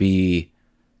 can be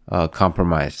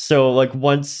compromised. So like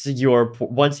once your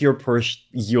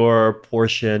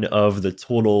portion of the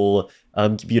total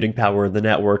computing power in the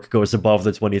network goes above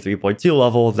the 23.2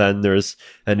 level, then there's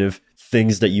kind of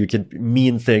things that you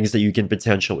can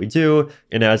potentially do,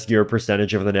 and as your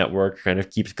percentage of the network kind of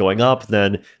keeps going up,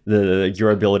 then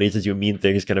your ability to do mean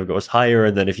things kind of goes higher,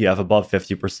 and then if you have above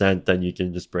 50%, then you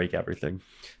can just break everything.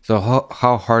 So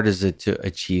how hard is it to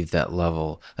achieve that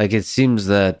level? Like, it seems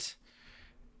that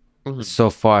so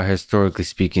far, historically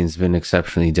speaking, it's been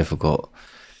exceptionally difficult.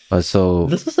 So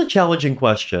this is a challenging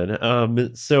question.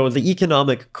 So the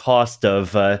economic cost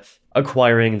of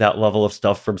acquiring that level of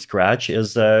stuff from scratch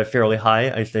is fairly high.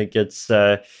 I think it's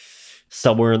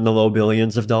somewhere in the low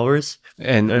billions of dollars.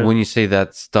 And when you say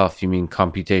that stuff, you mean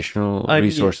computational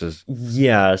resources?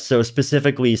 Yeah, so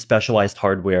specifically specialized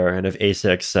hardware and of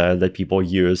ASICs that people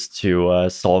use to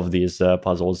solve these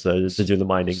puzzles, to do the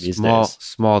mining these days.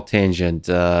 Small tangent.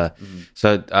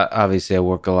 So obviously I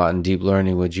work a lot in deep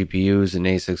learning with GPUs and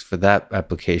ASICs for that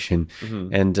application.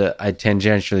 And I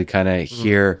tangentially kind of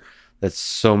hear that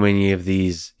so many of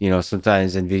these,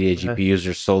 sometimes NVIDIA GPUs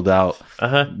are sold out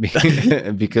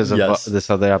because of this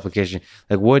other application.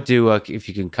 Like, what if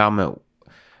you can comment,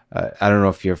 I don't know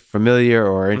if you're familiar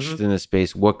or interested in the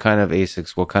space, what kind of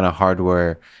ASICs, what kind of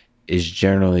hardware is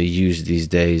generally used these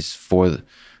days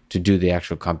to do the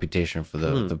actual computation for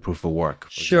the proof of work?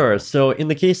 Sure. So in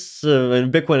the case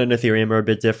of Bitcoin and Ethereum are a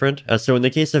bit different. So in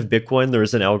the case of Bitcoin,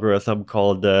 there's an algorithm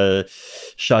called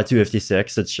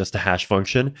SHA-256. It's just a hash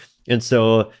function. And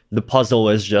so the puzzle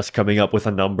is just coming up with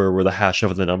a number where the hash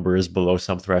of the number is below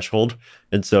some threshold.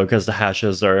 And so because the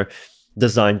hashes are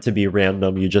designed to be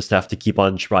random, you just have to keep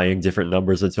on trying different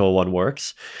numbers until one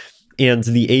works. And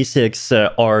the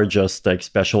ASICs are just like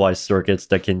specialized circuits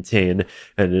that contain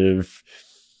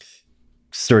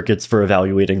circuits for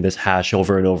evaluating this hash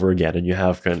over and over again, and you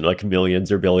have kind of like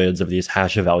millions or billions of these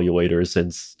hash evaluators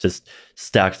and just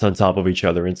stacked on top of each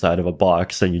other inside of a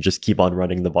box, and you just keep on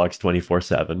running the box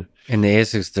 24/7. And the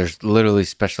ASICs, there's literally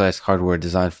specialized hardware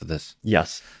designed for this.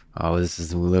 Yes. Oh, we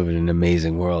live in an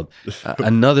amazing world.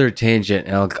 Another tangent,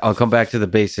 and I'll come back to the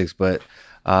basics, but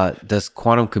does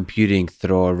quantum computing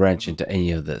throw a wrench into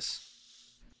any of this?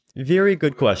 Very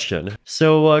good question.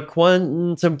 So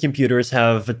quantum computers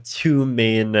have two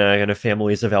main kind of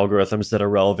families of algorithms that are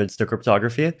relevant to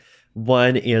cryptography.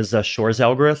 One is Shor's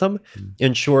algorithm,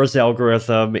 and Shor's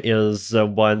algorithm is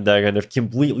one that kind of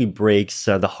completely breaks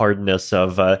the hardness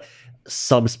of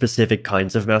some specific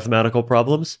kinds of mathematical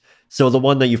problems. So the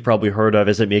one that you've probably heard of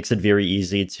is it makes it very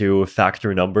easy to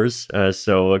factor numbers.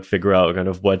 So figure out kind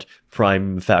of what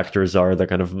prime factors are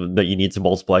that you need to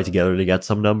multiply together to get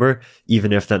some number,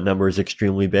 even if that number is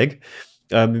extremely big.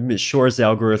 Shor's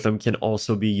algorithm can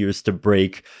also be used to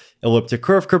break elliptic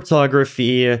curve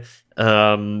cryptography.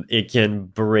 It can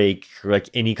break like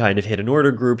any kind of hidden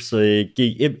order groups.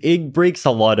 It breaks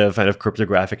a lot of kind of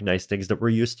cryptographic nice things that we're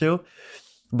used to.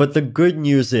 But the good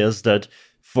news is that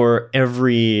for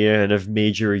every kind of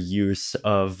major use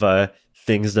of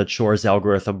things that Shor's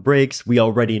algorithm breaks, we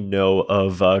already know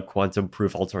of quantum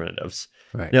proof alternatives.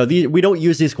 Right. Now, we don't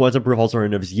use these quantum proof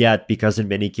alternatives yet because in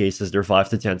many cases they're 5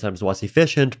 to 10 times less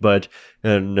efficient, but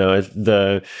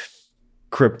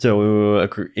crypto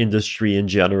industry in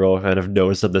general kind of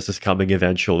knows that this is coming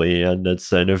eventually, and it's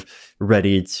kind of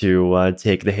ready to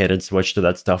take the hit and switch to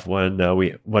that stuff when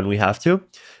we have to.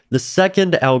 The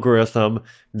second algorithm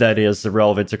that is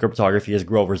relevant to cryptography is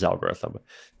Grover's algorithm.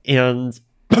 And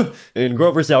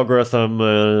Grover's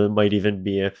algorithm might even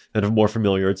be kind of more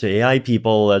familiar to AI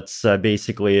people. It's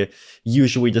basically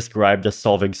usually described as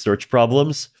solving search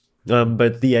problems.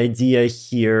 But the idea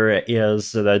here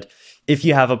is that if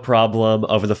you have a problem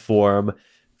of the form,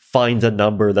 find a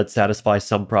number that satisfies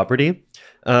some property,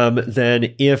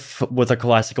 then if with a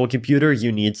classical computer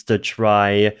you need to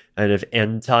try kind of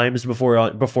n times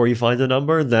before you find a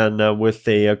number, then with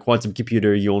a quantum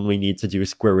computer you only need to do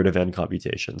square root of n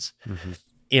computations. Mm-hmm.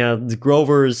 And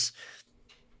Grover's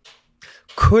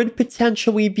could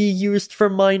potentially be used for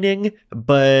mining,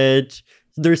 but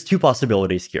there's two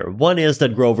possibilities here. One is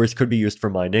that Grover's could be used for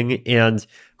mining, and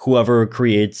whoever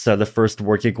creates the first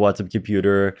working quantum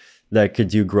computer that could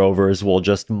do Grover's will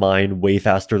just mine way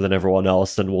faster than everyone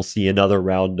else, and we'll see another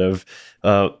round of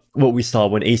what we saw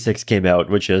when ASICs came out,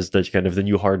 which is that kind of the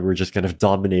new hardware just kind of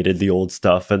dominated the old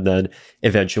stuff, and then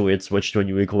eventually it switched to a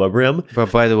new equilibrium.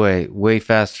 But by the way, way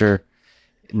faster,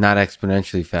 not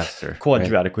exponentially faster.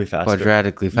 Quadratically faster.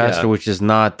 Quadratically faster, which is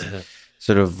not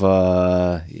sort of...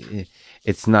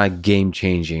 it's not game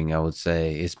changing, I would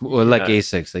say. It's like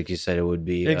ASICs, like you said, it would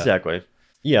be. Exactly.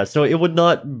 Yeah, so it would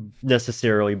not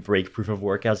necessarily break proof of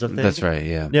work as a thing. That's right,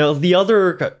 yeah. Now, the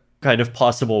other kind of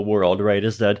possible world, right,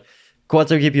 is that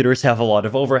quantum computers have a lot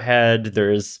of overhead.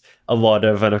 There's a lot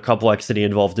of complexity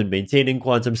involved in maintaining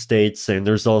quantum states, and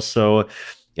there's also,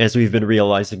 as we've been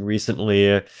realizing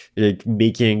recently,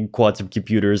 making quantum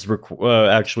computers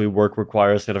actually work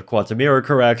requires kind of quantum error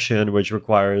correction, which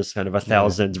requires kind of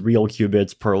 1,000 real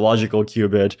qubits per logical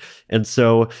qubit. And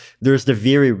so there's the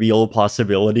very real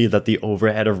possibility that the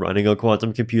overhead of running a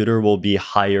quantum computer will be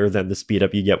higher than the speed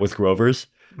up you get with Grover's,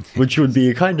 which would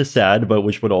be kind of sad, but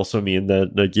which would also mean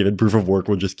that given proof of work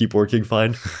will just keep working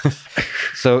fine.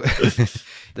 So,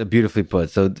 beautifully put.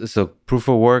 So proof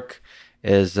of work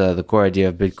is the core idea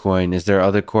of Bitcoin. Is there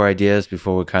other core ideas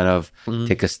before we kind of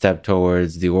take a step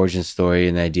towards the origin story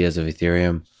and ideas of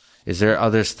Ethereum? Is there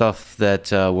other stuff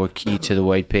that were key to the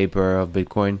white paper of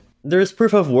Bitcoin? There's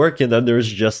proof of work, and then there's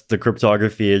just the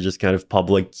cryptography, just kind of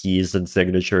public keys and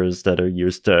signatures that are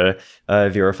used to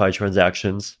verify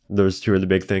transactions. Those two are the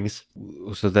big things.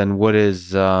 So then what is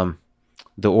the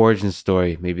origin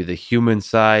story? Maybe the human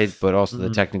side, but also the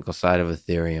technical side of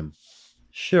Ethereum.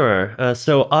 Sure.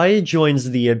 So I joined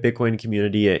the Bitcoin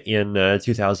community in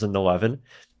 2011,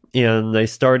 and I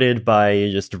started by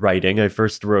just writing. I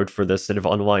first wrote for this sort of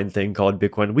online thing called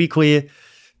Bitcoin Weekly.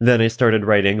 Then I started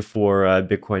writing for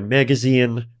Bitcoin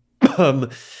Magazine.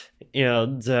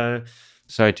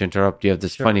 Sorry to interrupt. You have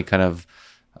this funny kind of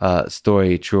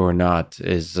story, true or not,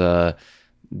 is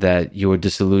that you were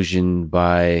disillusioned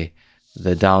by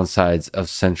the downsides of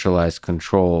centralized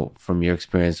control from your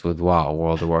experience with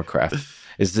World of Warcraft.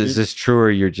 Is this true, or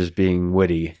you're just being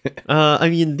witty? I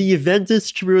mean, the event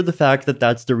is true. The fact that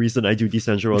that's the reason I do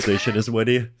decentralization is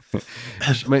witty.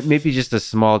 Maybe just a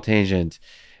small tangent.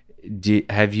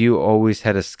 Have you always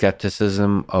had a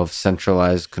skepticism of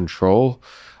centralized control?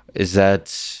 Is that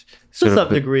to some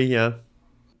degree, yeah.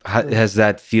 Has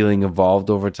that feeling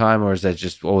evolved over time, or has that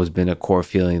just always been a core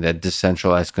feeling that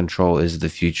decentralized control is the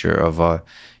future of a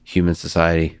human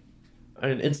society?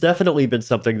 It's definitely been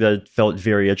something that felt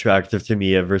very attractive to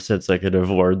me ever since I could have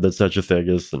learned that such a thing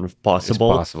is possible.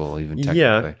 It's possible, even technically.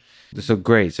 Yeah. So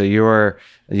great. So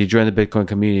you joined the Bitcoin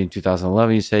community in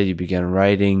 2011. You said you began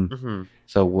writing. Mm-hmm.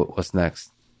 So what's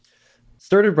next?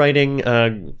 Started writing.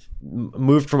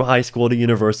 Moved from high school to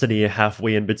university.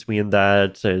 Halfway in between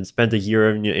that, and spent a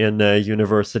year in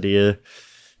university.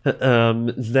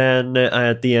 Then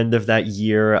at the end of that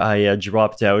year, I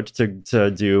dropped out to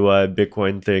do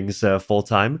Bitcoin things full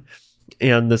time.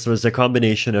 And this was a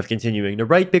combination of continuing to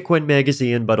write Bitcoin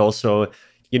Magazine, but also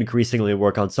increasingly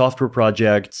work on software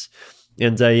projects.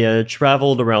 And I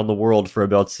traveled around the world for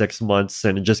about 6 months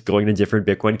and just going to different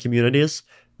Bitcoin communities.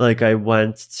 Like I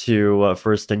went to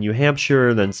first to New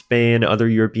Hampshire, then Spain, other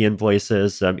European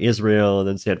places, Israel, and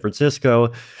then San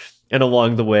Francisco. And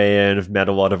along the way, I've met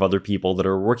a lot of other people that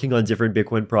are working on different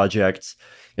Bitcoin projects.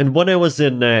 And when I was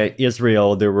in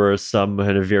Israel, there were some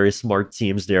kind of very smart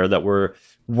teams there that were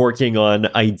working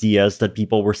on ideas that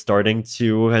people were starting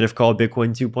to kind of call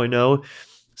Bitcoin 2.0.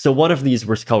 So one of these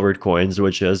was colored coins,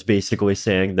 which is basically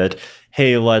saying that,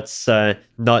 hey, let's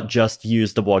not just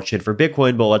use the blockchain for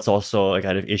Bitcoin, but let's also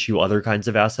kind of issue other kinds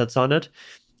of assets on it.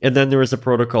 And then there was a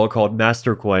protocol called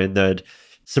Mastercoin that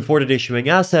supported issuing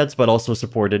assets, but also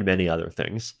supported many other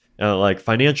things. like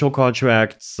financial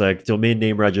contracts, like domain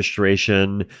name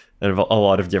registration, and a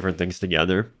lot of different things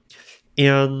together.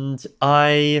 And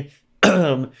I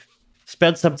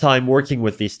spent some time working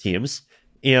with these teams,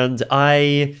 and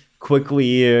I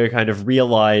quickly kind of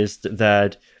realized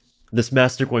that this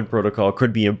Mastercoin protocol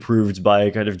could be improved by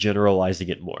kind of generalizing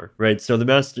it more, right? So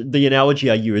the analogy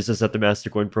I use is that the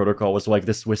Mastercoin protocol was like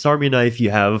the Swiss Army knife. You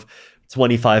have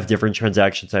 25 different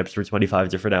transaction types for 25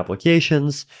 different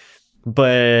applications.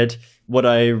 But what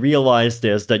I realized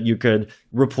is that you could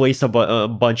replace a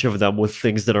bunch of them with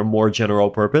things that are more general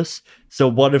purpose. So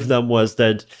one of them was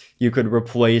that you could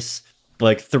replace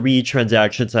like 3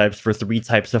 transaction types for 3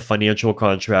 types of financial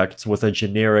contracts with a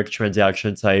generic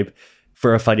transaction type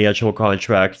for a financial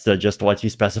contract that just lets you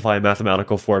specify a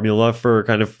mathematical formula for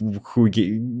kind of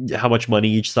how much money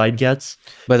each side gets.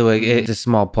 By the way, it's a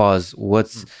small pause.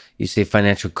 You say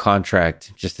financial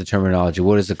contract, just the terminology.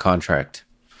 What is a contract?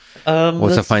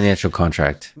 What's a financial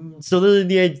contract? So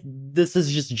this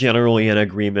is just generally an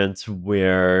agreement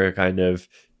where kind of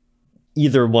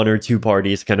either one or two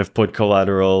parties kind of put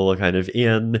collateral kind of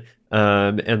in,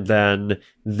 and then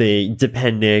they,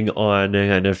 depending on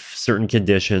kind of certain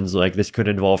conditions, like this could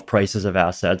involve prices of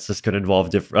assets, this could involve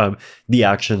the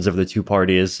actions of the two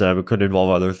parties, it could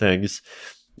involve other things.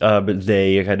 But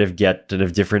they kind of get kind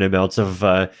of different amounts of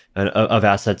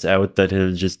assets out that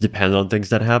just depend on things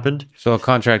that happened. So a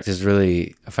contract is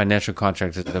really a financial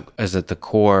contract is at the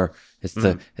core. It's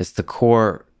the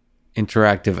core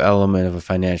interactive element of a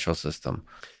financial system.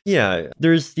 Yeah,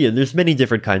 there's many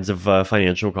different kinds of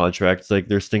financial contracts. Like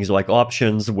there's things like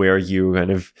options where you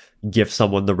kind of give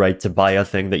someone the right to buy a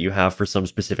thing that you have for some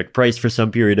specific price for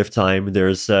some period of time.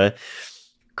 There's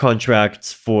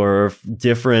contracts for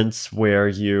difference where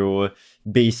you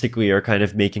basically are kind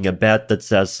of making a bet that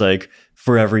says like,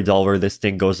 for every $1 this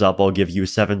thing goes up, I'll give you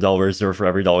 $7, or for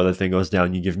every $1 the thing goes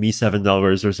down, you give me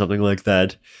 $7 or something like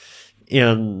that.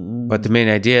 But the main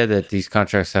idea that these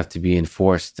contracts have to be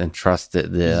enforced and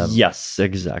trusted. Yes,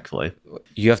 exactly.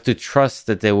 You have to trust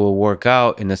that they will work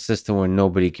out in a system where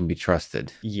nobody can be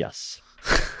trusted. Yes.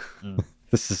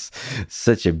 This is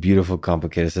such a beautiful,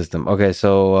 complicated system. Okay,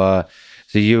 so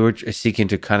you were seeking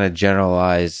to kind of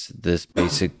generalize this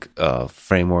basic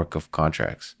framework of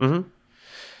contracts.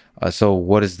 Mm-hmm. So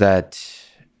what does that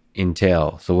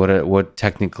entail? So what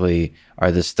technically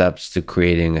are the steps to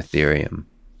creating Ethereum?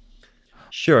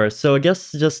 Sure. So I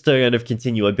guess just to kind of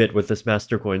continue a bit with this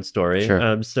Mastercoin story.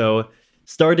 Sure. So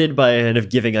started by kind of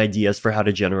giving ideas for how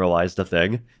to generalize the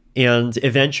thing. And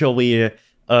eventually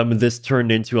this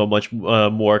turned into a much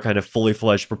more kind of fully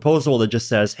fledged proposal that just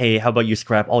says, hey, how about you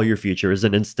scrap all your features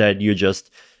and instead you just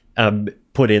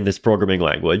put in this programming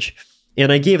language.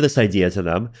 And I gave this idea to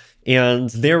them. And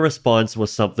their response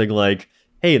was something like,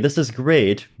 hey, this is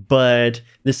great, but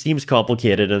this seems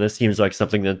complicated and this seems like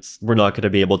something that we're not going to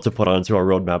be able to put onto our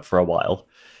roadmap for a while.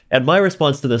 And my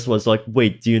response to this was like,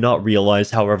 wait, do you not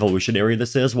realize how revolutionary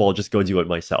this is? Well, I'll just go do it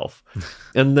myself.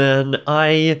 And then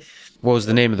What was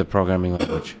the name of the programming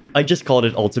language? I just called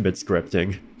it Ultimate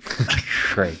Scripting.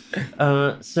 Great.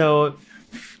 So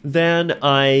then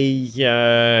I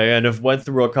kind of went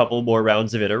through a couple more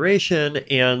rounds of iteration,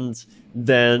 and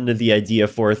then the idea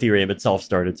for Ethereum itself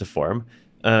started to form.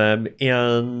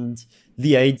 And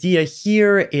the idea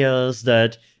here is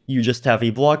that you just have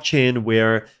a blockchain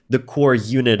where the core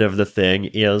unit of the thing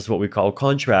is what we call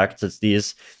contracts. It's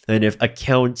these kind of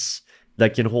accounts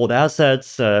that can hold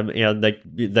assets and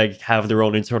that have their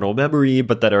own internal memory,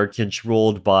 but that are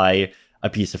controlled by a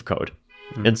piece of code.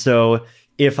 Mm. And so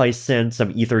if I send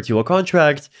some ether to a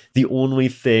contract, the only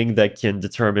thing that can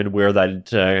determine where that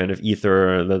kind of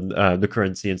ether, the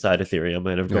currency inside Ethereum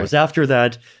kind of goes after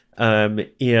that,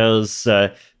 is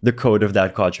the code of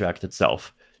that contract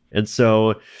itself. And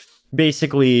so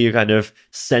basically kind of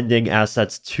sending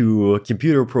assets to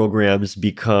computer programs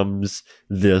becomes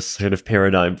this kind of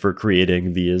paradigm for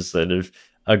creating these kind of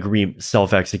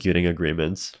self-executing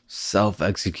agreements.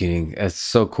 Self-executing. It's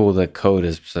so cool that code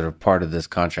is sort of part of this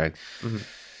contract. Mm-hmm.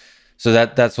 So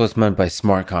that's what's meant by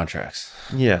smart contracts.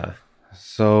 Yeah.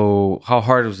 So how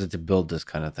hard was it to build this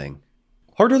kind of thing?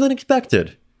 Harder than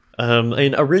expected.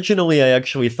 And originally I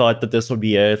actually thought that this would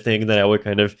be a thing that I would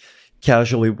kind of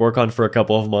casually work on for a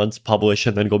couple of months, publish,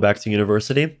 and then go back to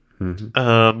university.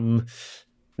 Mm-hmm.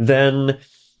 Then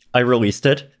I released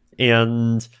it,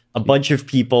 and a bunch of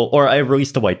people, or I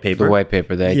released the white paper. The white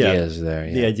paper, the idea is there.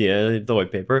 Yeah. The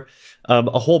white paper.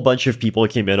 A whole bunch of people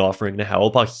came in offering to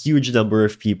help. A huge number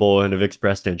of people kind of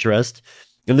expressed interest.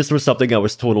 And this was something I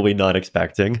was totally not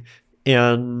expecting.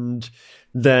 And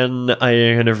then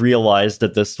I kind of realized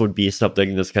that this would be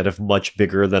something that's kind of much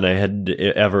bigger than I had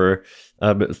ever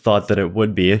thought that it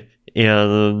would be.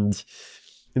 And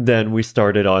then we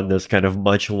started on this kind of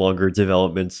much longer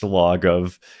development slog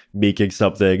of making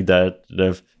something that kind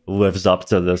of lives up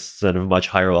to this kind of much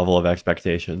higher level of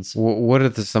expectations. What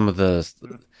are some of the?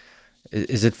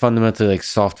 Is it fundamentally like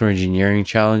software engineering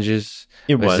challenges?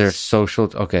 It was. Is there social?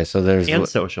 Okay, so there's and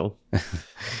social.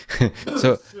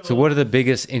 so what are the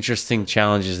biggest interesting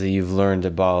challenges that you've learned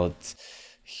about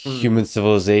human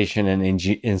civilization and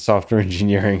in software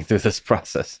engineering through this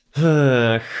process?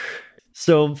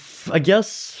 So I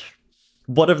guess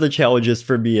one of the challenges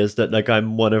for me is that like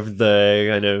I'm one of the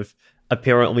kind of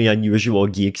apparently unusual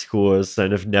geeks who was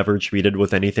kind of never treated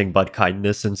with anything but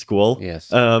kindness in school.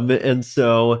 Yes. And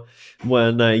so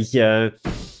when I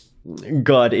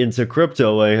got into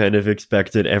crypto, I kind of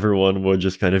expected everyone would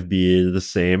just kind of be the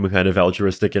same, kind of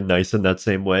altruistic and nice in that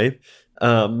same way.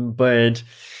 But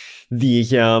the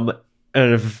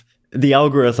kind of the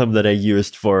algorithm that I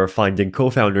used for finding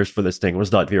co-founders for this thing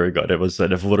was not very good. It was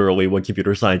kind of literally what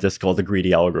computer scientists call the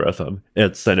greedy algorithm.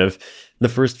 It's kind of the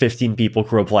first 15 people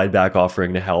who replied back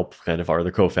offering to help kind of are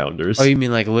the co-founders. Oh, you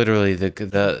mean like literally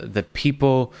the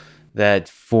people that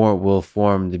will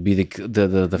form to be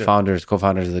the founders,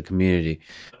 co-founders of the community.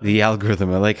 The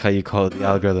algorithm. I like how you call it the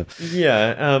algorithm.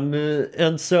 Yeah.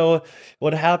 And so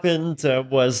what happened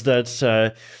was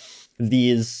that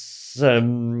these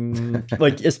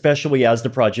like especially as the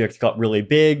project got really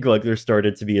big, like there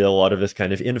started to be a lot of this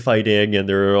kind of infighting, and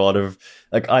there were a lot of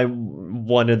like I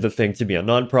wanted the thing to be a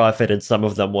nonprofit and some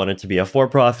of them wanted to be a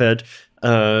for-profit,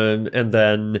 and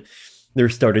then there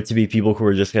started to be people who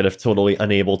were just kind of totally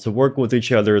unable to work with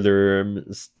each other. There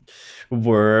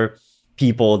were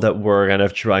people that were kind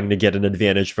of trying to get an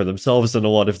advantage for themselves in a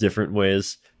lot of different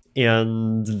ways,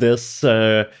 and this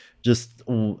just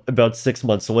about 6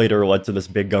 months later led to this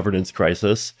big governance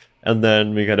crisis. And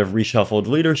then we kind of reshuffled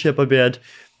leadership a bit.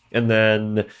 And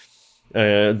then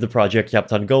the project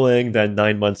kept on going. Then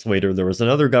 9 months later, there was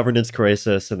another governance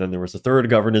crisis. And then there was a third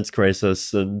governance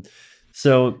crisis. And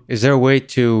so... Is there a way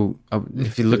to,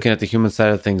 if you're looking at the human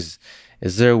side of things,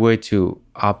 is there a way to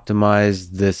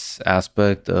optimize this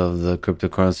aspect of the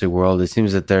cryptocurrency world? It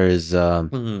seems that there is...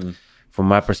 From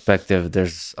my perspective,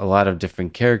 there's a lot of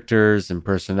different characters and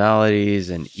personalities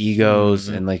and egos.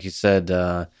 And like you said,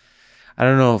 I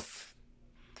don't know if,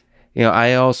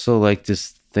 I also like to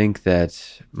think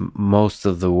that most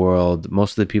of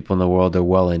the people in the world are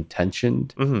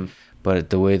well-intentioned, but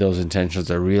the way those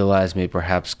intentions are realized may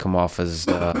perhaps come off as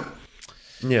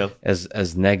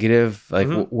negative. Like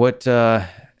what,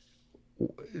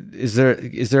 is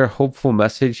there a hopeful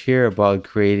message here about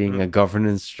creating a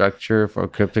governance structure for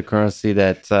cryptocurrency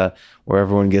that where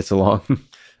everyone gets along?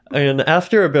 And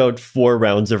after about 4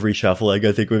 rounds of reshuffling,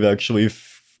 I think we've actually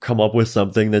come up with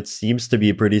something that seems to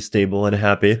be pretty stable and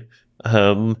happy.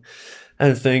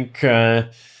 I think, I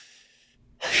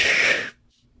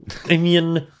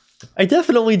mean, I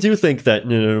definitely do think that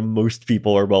most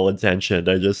people are well-intentioned.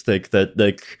 I just think that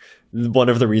like one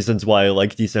of the reasons why I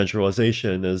like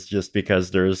decentralization is just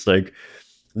because there's like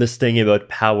this thing about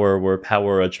power where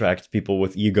power attracts people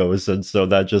with egos, and so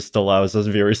that just allows a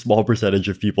very small percentage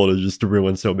of people to just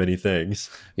ruin so many things.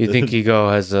 You think ego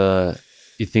has a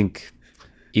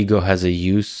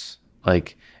use?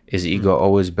 Like, is ego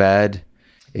always bad?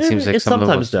 It seems like it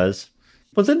sometimes does.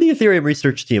 Within the Ethereum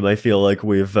research team, I feel like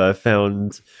we've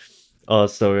found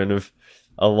also kind of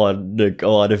a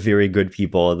lot of very good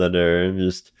people that are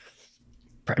just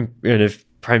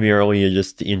primarily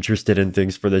just interested in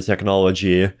things for the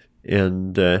technology,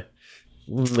 and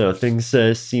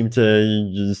things seem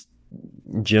to just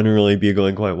generally be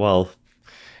going quite well.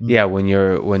 Yeah,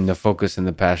 when the focus and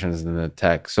the passion is in the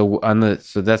tech. So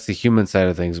that's the human side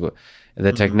of things. But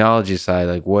the technology side,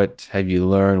 like what have you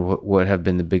learned? What have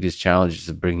been the biggest challenges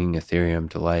of bringing Ethereum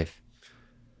to life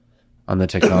on the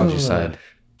technology side?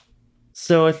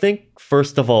 So I think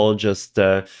first of all, just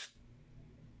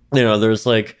there's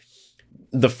like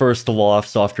the first law of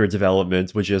software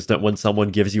development, which is that when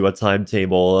someone gives you a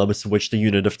timetable, switch the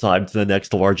unit of time to the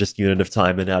next largest unit of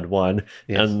time and add 1.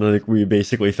 Yes. And like we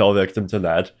basically fell victim to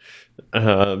that.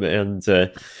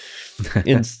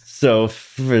 So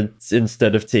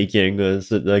instead of taking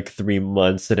like 3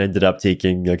 months, it ended up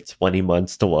taking like 20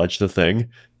 months to launch the thing.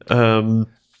 And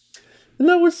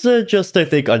that was just, I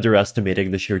think,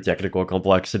 underestimating the sheer technical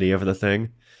complexity of the thing.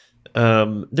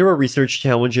 There were research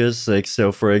challenges, like,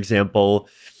 so for example,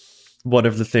 one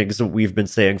of the things that we've been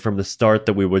saying from the start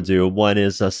that we would do, one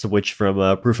is a switch from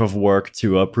a proof of work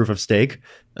to a proof of stake,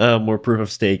 where proof of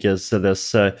stake is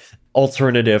this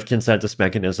alternative consensus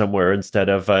mechanism where instead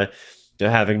of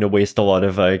having to waste a lot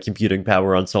of computing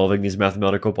power on solving these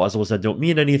mathematical puzzles that don't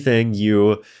mean anything.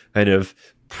 You kind of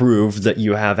prove that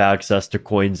you have access to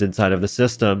coins inside of the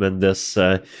system, and this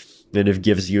kind of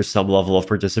gives you some level of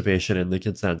participation in the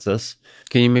consensus.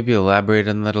 Can you maybe elaborate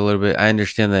on that a little bit? I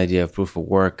understand the idea of proof of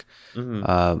work.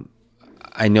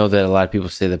 I know that a lot of people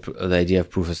say that the idea of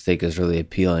proof of stake is really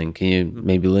appealing. Can you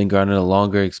maybe linger on it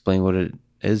longer, explain what it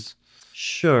is?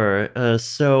 Sure.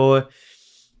 So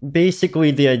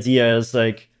basically the idea is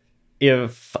like,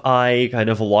 if I kind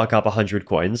of lock up 100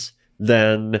 coins,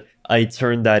 then I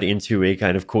turn that into a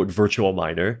kind of quote virtual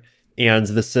miner, and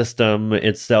the system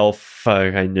itself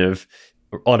kind of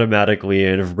automatically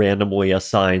and randomly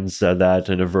assigns that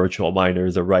in a virtual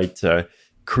miner the right to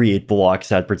create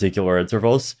blocks at particular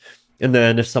intervals. And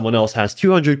then if someone else has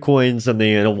 200 coins and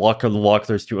they unlock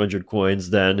those 200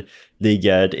 coins, then they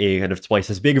get a kind of twice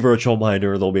as big virtual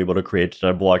miner. They'll be able to create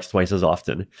blocks twice as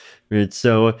often. Right?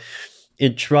 So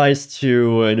it tries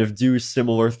to kind of do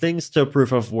similar things to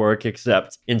proof of work,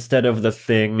 except instead of the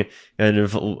thing kind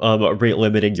of rate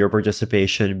limiting your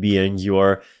participation being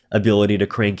your ability to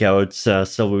crank out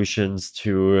solutions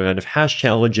to kind of hash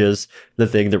challenges, the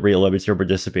thing that rate limits your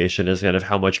participation is kind of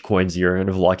how much coins you're kind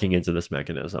of locking into this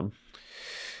mechanism.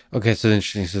 Okay, so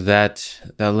interesting. So that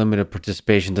limited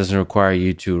participation doesn't require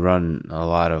you to run a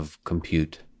lot of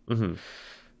compute.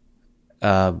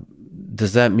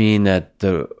 Does that mean that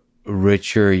the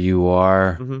richer you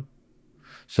are,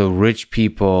 so rich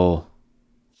people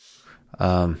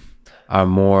are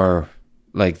more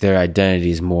like their identity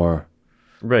is more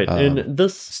right, and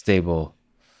this stable,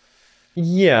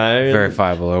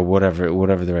 verifiable, or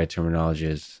whatever the right terminology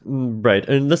is. Right,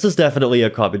 and this is definitely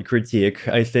a common critique.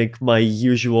 I think my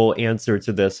usual answer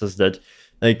to this is that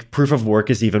like proof of work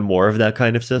is even more of that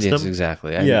kind of system. Yes,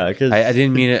 exactly. I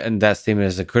didn't mean it in that statement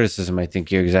as a criticism. I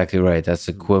think you're exactly right. That's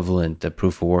equivalent. The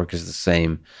proof of work is the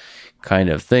same kind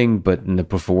of thing, but in the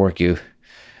proof of work, you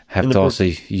have to also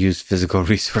use physical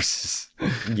resources.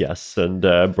 Yes, and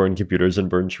burn computers and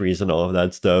burn trees and all of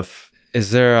that stuff. Is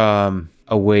there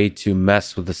a way to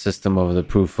mess with the system of the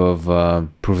proof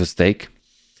of stake?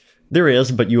 There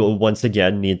is, but you will once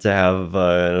again need to have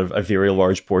a very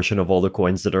large portion of all the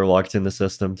coins that are locked in the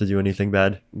system to do anything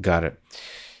bad. Got it.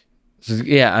 So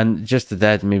yeah, and just to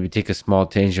that, maybe take a small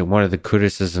tangent. One of the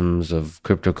criticisms of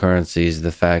cryptocurrency is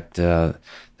the fact that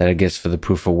I guess for the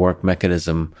proof of work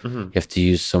mechanism, you have to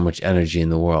use so much energy in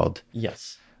the world.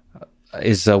 Yes.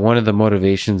 Is one of the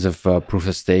motivations of proof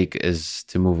of stake is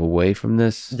to move away from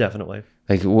this? Definitely.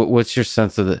 Like, what's your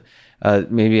sense of the?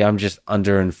 Maybe I'm just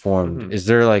underinformed. Is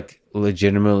there like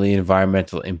legitimately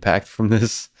environmental impact from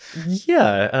this?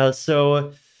 Yeah.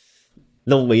 So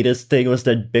the latest thing was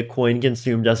that Bitcoin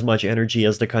consumed as much energy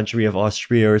as the country of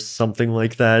Austria or something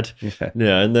like that.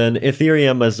 Yeah. And then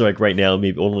Ethereum is like right now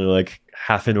maybe only like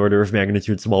half an order of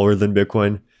magnitude smaller than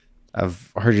Bitcoin.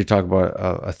 I've heard you talk about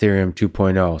Ethereum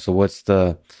 2.0. So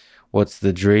what's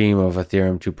the dream of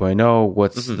Ethereum 2.0?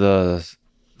 What's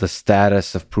the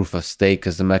status of proof of stake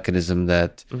as the mechanism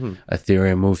that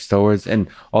Ethereum moves towards? And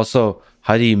also,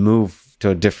 how do you move to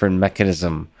a different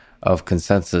mechanism of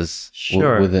consensus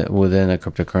within a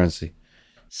cryptocurrency?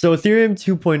 So Ethereum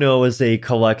 2.0 is a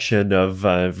collection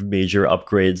of major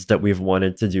upgrades that we've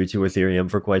wanted to do to Ethereum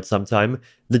for quite some time.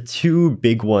 The two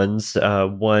big ones,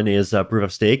 one is proof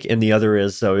of stake, and the other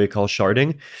is what we call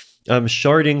sharding.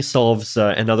 Sharding solves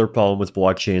another problem with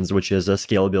blockchains, which is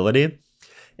scalability.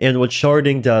 And what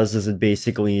sharding does is it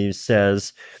basically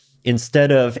says,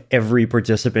 instead of every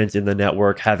participant in the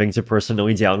network having to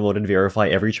personally download and verify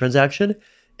every transaction,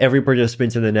 every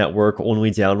participant in the network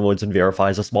only downloads and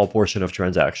verifies a small portion of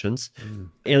transactions.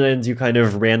 And then you kind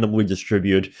of randomly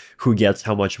distribute who gets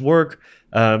how much work.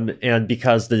 And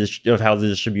because of how the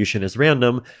distribution is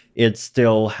random, it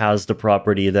still has the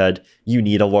property that you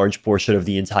need a large portion of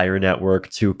the entire network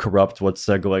to corrupt what's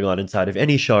going on inside of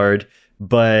any shard.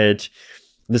 But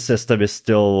the system is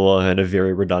still kind of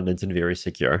very redundant and very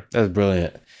secure. That's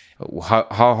brilliant. How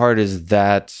hard is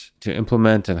that to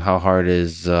implement, and how hard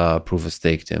is proof of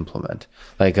stake to implement?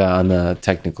 Like on the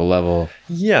technical level,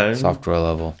 software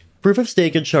level. Proof of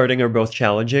stake and sharding are both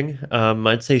challenging.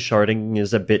 I'd say sharding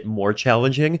is a bit more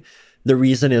challenging. The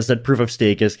reason is that proof of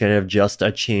stake is kind of just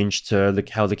a change to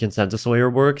how the consensus layer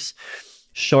works.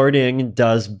 Sharding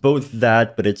does both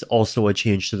that, but it's also a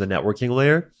change to the networking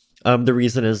layer. The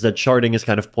reason is that sharding is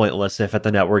kind of pointless if at the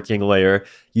networking layer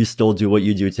you still do what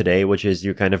you do today, which is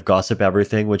you kind of gossip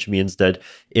everything, which means that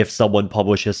if someone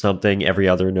publishes something, every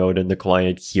other node in the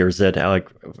client hears it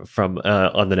from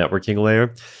on the networking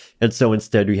layer. And so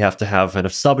instead we have to have kind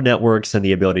of subnetworks and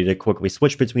the ability to quickly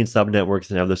switch between subnetworks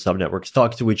and have those subnetworks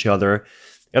talk to each other.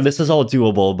 And this is all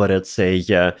doable, but it's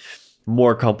a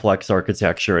more complex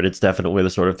architecture, and it's definitely the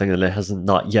sort of thing that has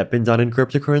not yet been done in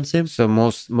cryptocurrency. So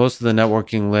most of the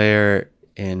networking layer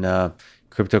in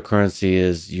cryptocurrency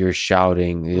is you're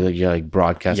shouting, you're like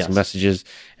broadcasting messages,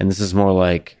 and this is more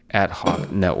like ad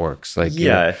hoc networks. Like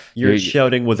you're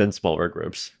shouting within smaller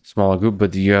groups,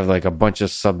 but you have like a bunch of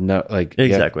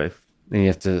exactly, and you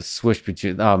have to switch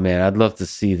between. Oh man, I'd love to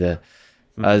see so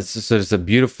it's a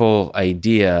beautiful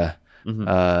idea.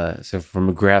 So from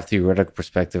a graph theoretic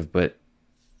perspective, but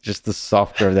just the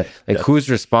software that who's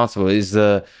responsible? Is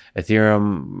the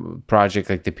Ethereum project,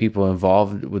 like the people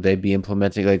involved, would they be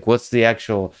implementing, like what's the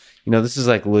actual, this is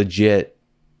like legit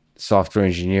software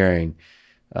engineering.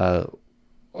 How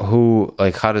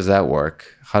does that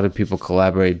work? How do people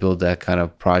collaborate, build that kind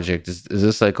of project? Is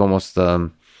this like almost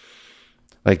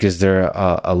is there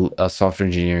a software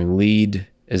engineering lead?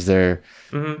 Is there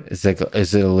is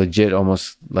it a legit,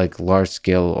 almost like large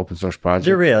scale open source project?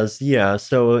 There is, yeah.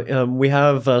 So we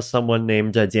have someone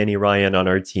named Danny Ryan on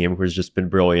our team who's just been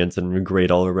brilliant and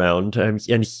great all around, and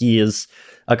he is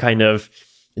a kind of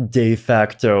de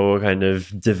facto kind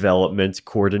of development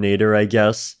coordinator, I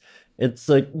guess. It's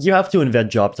like you have to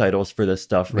invent job titles for this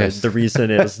stuff, right? Yes. The reason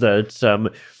is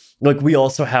that we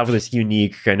also have this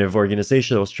unique kind of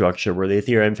organizational structure where the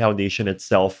Ethereum Foundation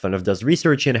itself kind of does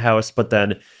research in-house, but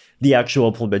then the actual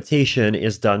implementation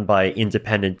is done by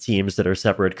independent teams that are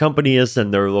separate companies,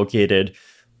 and they're located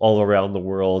all around the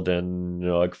world in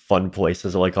like fun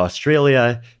places like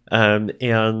Australia.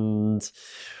 And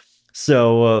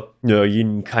so,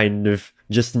 you kind of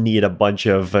just need a bunch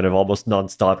of kind of almost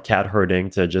nonstop cat herding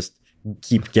to just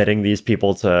keep getting these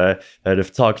people to kind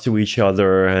of talk to each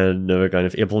other and kind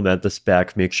of implement the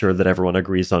spec, make sure that everyone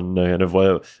agrees on kind of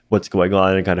what's going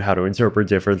on and kind of how to interpret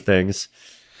different things.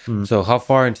 So how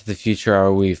far into the future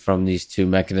are we from these two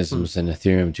mechanisms in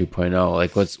Ethereum 2.0?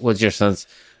 Like what's your sense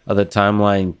of the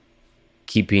timeline,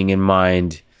 keeping in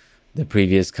mind the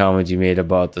previous comment you made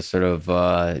about the sort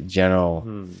of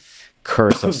general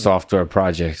curse of software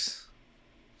projects?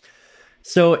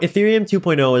 So Ethereum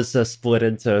 2.0 is split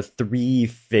into 3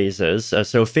 phases.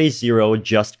 So phase 0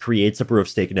 just creates a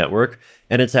proof-of-stake network,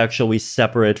 and it's actually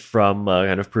separate from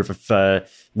kind of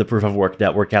the proof of work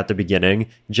network at the beginning,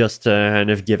 just to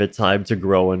kind of give it time to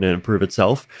grow and improve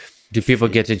itself. Do people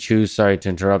get to choose? Sorry to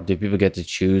interrupt. Do people get to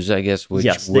choose? I guess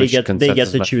yes, they get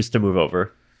to choose to move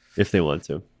over if they want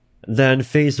to. Then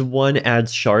phase 1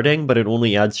 adds sharding, but it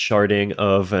only adds sharding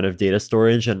of kind of data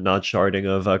storage and not sharding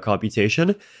of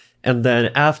computation. And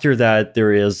then after that,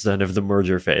 there is kind of the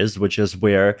merger phase, which is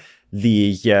where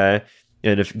the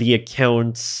kind of the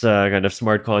accounts, kind of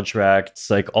smart contracts,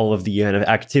 like all of the kind of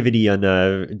activity on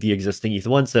the existing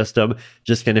ETH1 system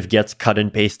just kind of gets cut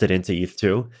and pasted into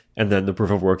ETH2, and then the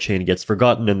proof of work chain gets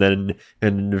forgotten, and then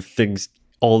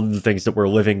all the things that were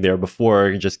living there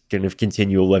before just kind of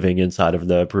continue living inside of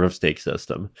the proof of stake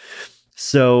system.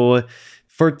 So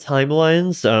for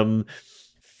timelines,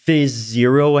 phase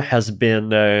 0 has been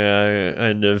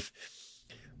kind of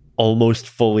almost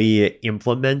fully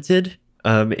implemented,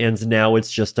 and now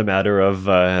it's just a matter of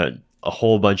a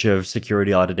whole bunch of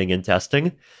security auditing and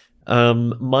testing.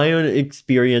 My own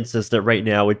experience is that right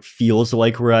now it feels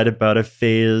like we're at about a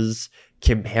phase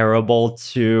comparable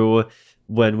to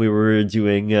when we were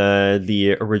doing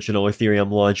the original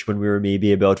Ethereum launch, when we were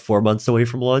maybe about 4 months away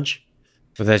from launch.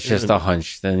 But that's just a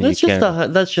hunch. Then that's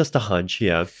just a hunch,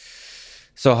 yeah.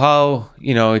 So how,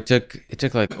 it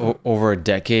took like over a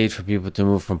decade for people to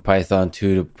move from Python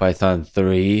 2 to Python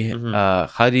 3.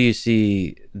 How do you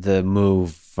see the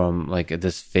move from like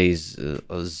this phase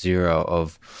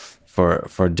 0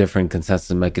 for different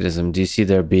consensus mechanism? Do you see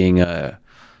there being a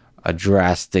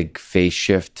drastic phase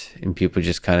shift in people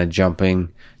just kind of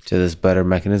jumping to this better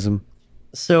mechanism?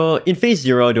 So in phase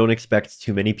 0, I don't expect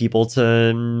too many people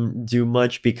to do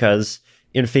much, because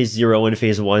in phase 0 and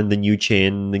phase 1, the new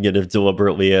chain kind of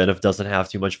deliberately doesn't have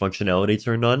too much functionality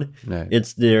turned on. No.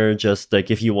 It's there just like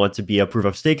if you want to be a proof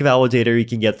of stake validator, you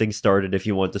can get things started. If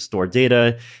you want to store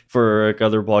data for like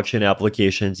other blockchain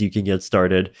applications, you can get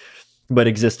started. But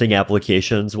existing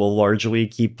applications will largely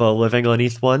keep living on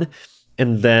ETH1.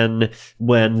 And then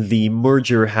when the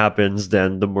merger happens,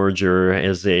 then the merger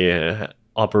is a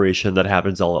operation that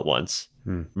happens all at once.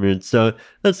 So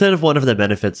that's kind of one of the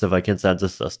benefits of a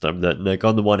consensus system, that like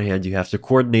on the one hand you have to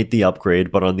coordinate the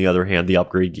upgrade, but on the other hand the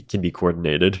upgrade can be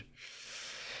coordinated.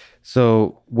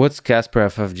 So what's Casper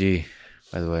FFG,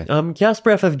 by the way?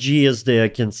 Casper FFG is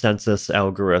the consensus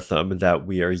algorithm that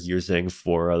we are using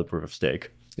for the proof of stake.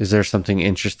 Is there something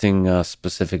interesting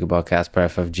specific about Casper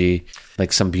FFG,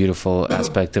 like some beautiful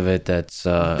aspect of it that's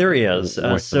there is.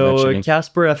 So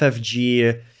Casper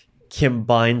FFG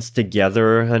combines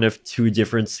together kind of two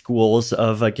different schools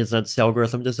of consensus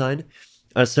algorithm design.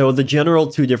 So the general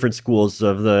two different schools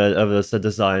of this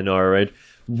design are, right,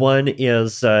 one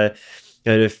is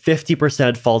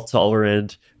 50% fault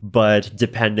tolerant but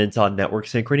dependent on network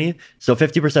synchrony. So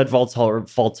 50%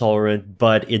 fault tolerant,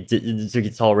 but it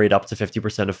can tolerate up to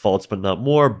 50% of faults, but not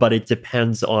more. But it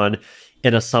depends on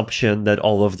an assumption that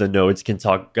all of the nodes can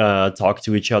talk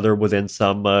to each other within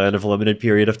some kind of limited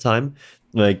period of time.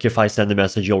 Like if I send a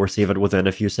message, you'll receive it within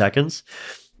a few seconds.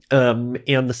 And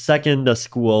the second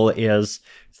school is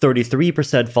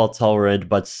 33% fault tolerant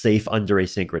but safe under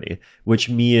asynchrony, which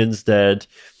means that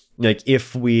like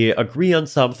if we agree on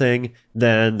something,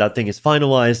 then that thing is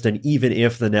finalized, and even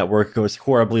if the network goes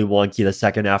horribly wonky the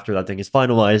second after that thing is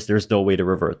finalized, there's no way to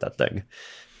revert that thing.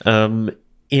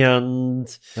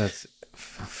 And that's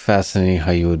fascinating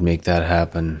how you would make that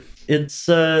happen. It's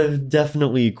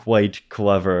definitely quite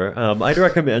clever. I'd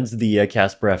recommend the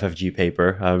Casper FFG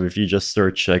paper. If you just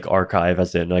search like archive,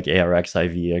 as in like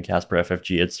ARXIV and Casper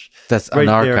FFG, that's right an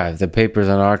archive. there. The paper's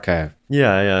an archive.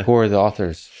 Yeah. Who are the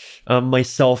authors?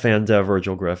 Myself and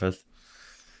Virgil Griffith.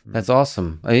 That's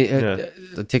awesome.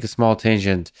 I'll take a small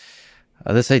tangent.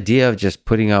 This idea of just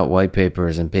putting out white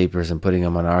papers and putting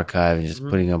them on archive and just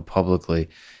putting them publicly,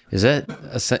 is that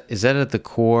at the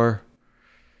core?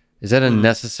 Is that a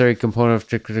necessary component of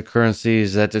cryptocurrency?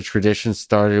 Is that the tradition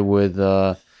started with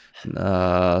Satoshi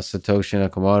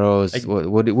Nakamoto?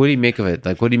 What do you make of it?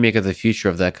 Like, what do you make of the future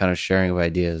of that kind of sharing of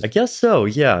ideas? I guess so,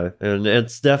 yeah. And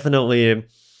it's definitely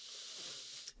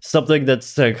something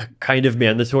that's kind of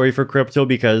mandatory for crypto,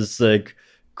 because like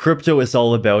crypto is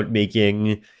all about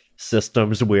making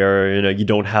systems where you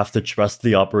don't have to trust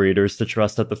the operators to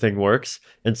trust that the thing works.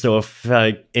 And so if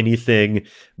anything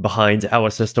behind how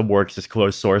a system works is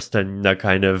closed source, then that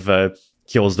kind of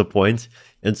kills the point.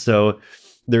 And so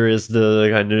there is the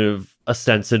kind of a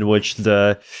sense in which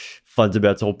the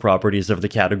fundamental properties of the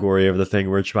category of the thing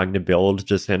we're trying to build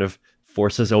just kind of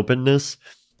forces openness.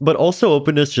 But also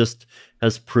openness just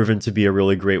has proven to be a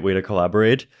really great way to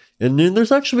collaborate. And then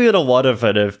there's actually been a lot of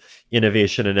kind of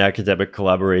innovation and academic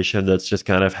collaboration that's just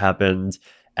kind of happened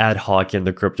ad hoc in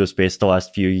the crypto space the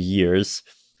last few years.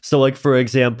 So like, for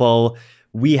example,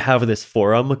 we have this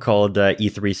forum called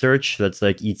ETH Research. That's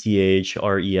like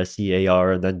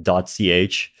ETHRESEAR and then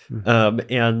 .ch.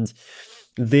 And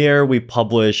there we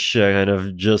publish kind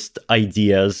of just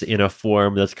ideas in a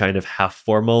form that's kind of half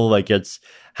formal. Like it's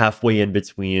halfway in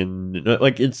between,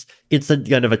 like it's a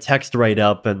kind of a text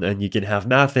write-up and you can have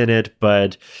math in it,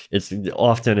 but it's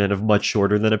often kind of much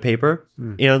shorter than a paper.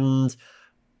 And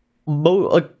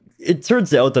it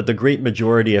turns out that the great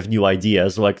majority of new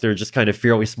ideas, like they're just kind of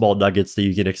fairly small nuggets that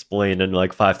you can explain in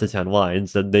like 5 to 10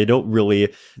 lines, and they don't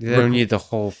really... They don't need the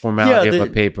whole formality of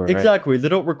a paper, right? Exactly. They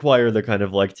don't require the kind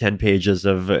of like 10 pages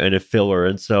of a filler,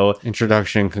 and so...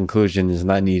 Introduction, conclusion is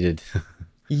not needed.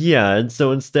 Yeah, and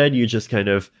so instead you just kind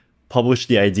of publish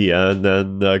the idea, and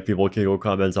then people can go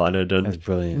comment on it. And that's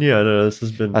brilliant. Yeah, no, this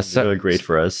has been really great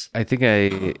for us. I think I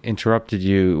interrupted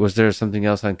you. Was there something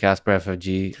else on Casper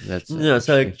FFG? No,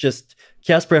 so just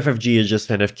Casper FFG is just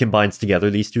kind of combines together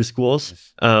these two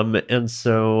schools. Yes. And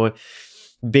so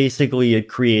basically it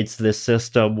creates this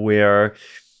system where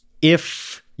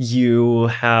if you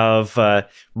have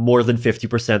more than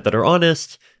 50% that are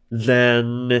honest,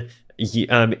 then...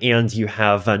 and you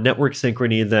have network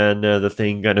synchrony, then the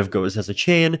thing kind of goes as a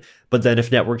chain. But then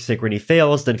if network synchrony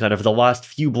fails, then kind of the last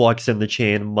few blocks in the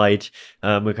chain might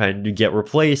kind of get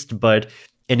replaced. But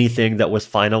anything that was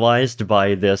finalized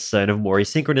by this kind of more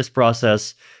asynchronous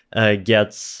process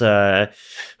gets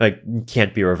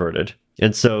can't be reverted.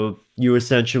 And so you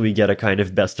essentially get a kind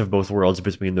of best of both worlds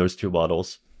between those two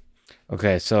models.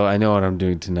 Okay, so I know what I'm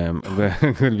doing tonight. I'm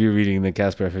going to be reading the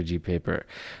Casper FFG paper.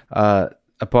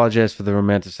 Apologize for the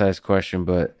romanticized question,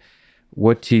 but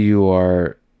what to you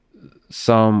are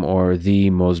some or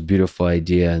the most beautiful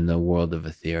idea in the world of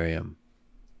Ethereum?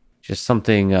 Just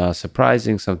something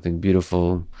surprising, something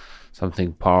beautiful,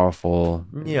 something powerful.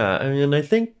 Yeah, I mean, I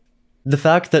think the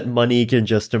fact that money can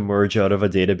just emerge out of a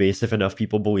database if enough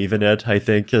people believe in it, I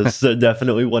think is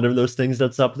definitely one of those things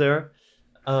that's up there.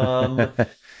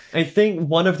 I think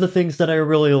one of the things that I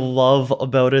really love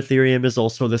about Ethereum is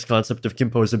also this concept of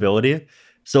composability.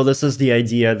 So this is the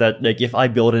idea that like if I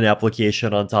build an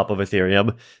application on top of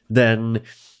Ethereum, then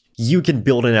you can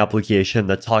build an application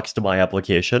that talks to my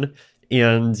application.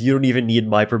 and you don't even need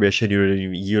my permission.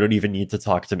 You don't even need to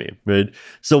talk to me, right?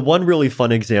 So one really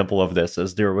fun example of this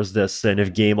is there was this kind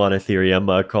of game on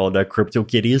Ethereum called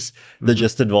CryptoKitties that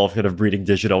just involved kind of breeding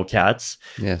digital cats.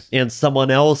 Yes. And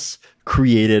someone else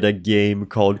created a game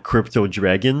called Crypto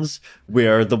Dragons,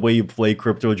 where the way you play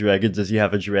Crypto Dragons is you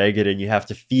have a dragon and you have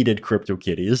to feed it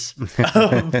CryptoKitties.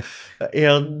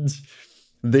 And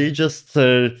they just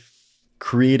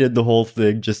created the whole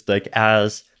thing just like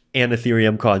as an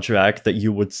Ethereum contract that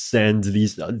you would send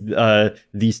these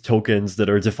tokens that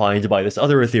are defined by this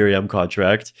other Ethereum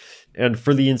contract. And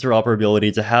for the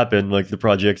interoperability to happen, like the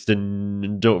projects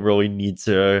don't really need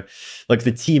to, like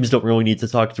the teams don't really need to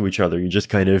talk to each other. You just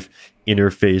kind of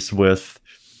interface with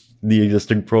the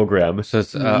existing program. So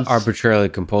it's arbitrarily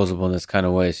composable in this kind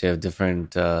of way. So you have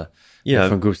different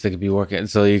groups that could be working.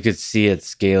 So you could see it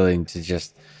scaling to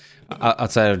just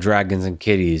outside of dragons and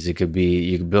kitties. It could be,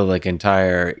 you could build like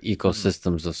entire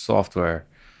ecosystems of software.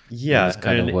 Yeah,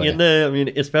 and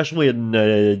especially in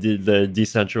the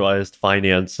decentralized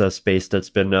finance space that's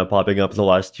been popping up the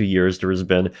last 2 years, there has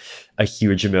been a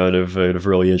huge amount of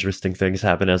really interesting things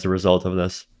happen as a result of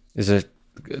this. Is it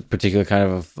a particular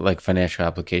kind of like financial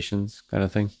applications kind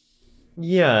of thing?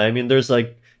 Yeah, I mean, there's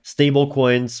like stable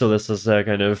coins, so this is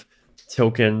kind of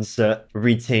tokens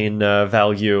retain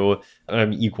value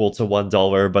equal to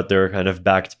 $1, but they're kind of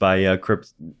backed by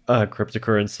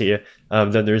cryptocurrency.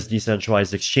 Then there's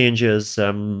decentralized exchanges.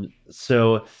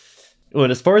 So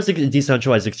as far as the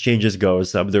decentralized exchanges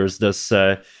goes, there's this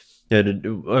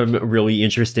really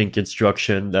interesting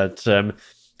construction that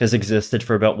has existed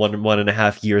for about one and a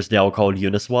half years now called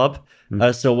Uniswap.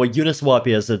 So what Uniswap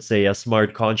is, it's a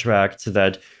smart contract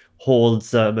that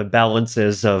holds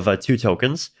balances of two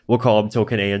tokens. We'll call them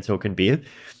token A and token B.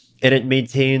 And it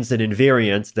maintains an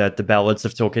invariant that the balance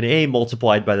of token A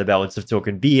multiplied by the balance of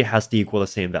token B has to equal the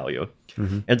same value.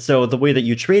 And so the way that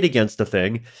you trade against the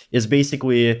thing is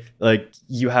basically like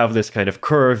you have this kind of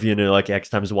curve, like X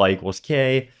times Y equals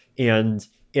K. And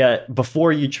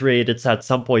before you trade, it's at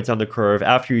some points on the curve.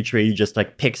 After you trade, you just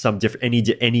like pick some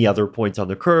any other point on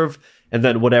the curve. And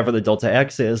then whatever the delta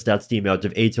X is, that's the amount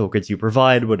of A tokens you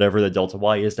provide. Whatever the delta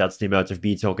Y is, that's the amount of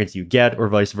B tokens you get, or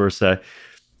vice versa.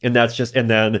 And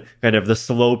then kind of the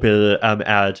slope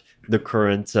at the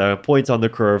current point on the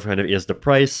curve kind of is the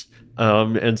price.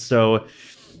 And so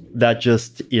that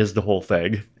just is the whole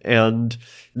thing. And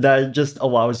that just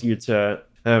allows you to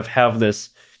have this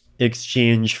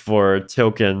exchange for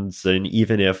tokens. And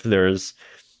even if there's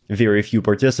very few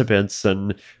participants,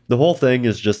 and the whole thing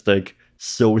is just like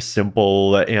so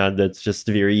simple, and it's just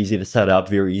very easy to set up,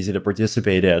 very easy to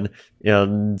participate in.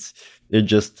 And it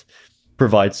just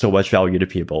provides so much value to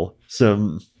people.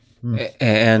 So,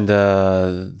 and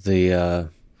the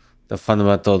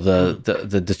fundamental,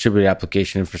 the distributed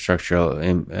application infrastructure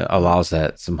allows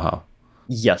that somehow.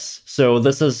 Yes. So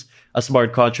this is a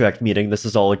smart contract, meaning this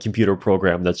is all a computer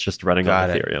program that's just running on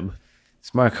Ethereum.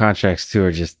 Smart contracts too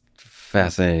are just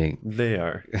fascinating. They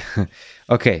are.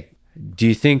 Okay. Do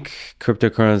you think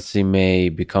cryptocurrency may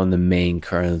become the main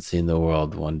currency in the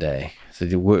world one day? So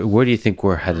where do you think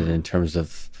we're headed in terms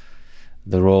of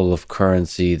the role of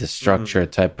currency, the structure,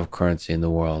 type of currency in the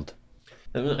world?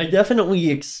 I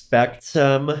definitely expect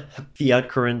fiat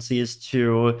currencies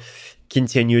to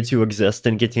continue to exist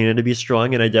and continue to be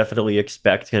strong, and I definitely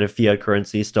expect kind of fiat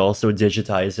currencies to also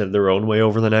digitize in their own way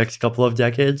over the next couple of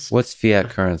decades. What's fiat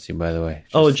currency, by the way?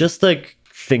 Just like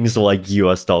things like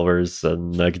US dollars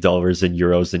and like dollars and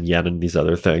euros and yen and these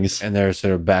other things. And they're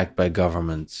sort of backed by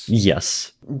governments.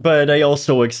 Yes. But I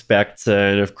also expect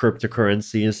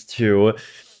cryptocurrencies to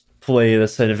play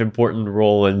this kind of important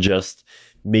role in just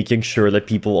making sure that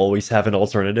people always have an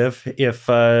alternative if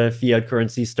fiat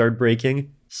currencies start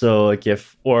breaking. So like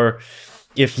if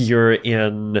you're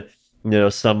in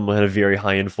some kind of very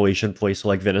high inflation place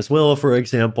like Venezuela, for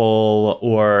example,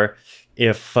 or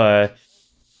if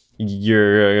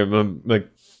your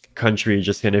country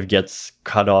just kind of gets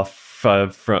cut off from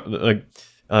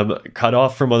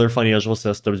other financial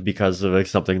systems because of like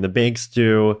something the banks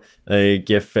do, like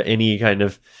if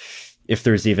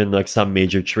there's even like some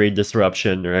major trade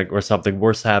disruption or something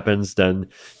worse happens, then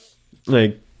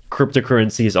like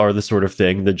cryptocurrencies are the sort of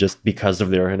thing that just because of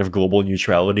their kind of global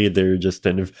neutrality, they're just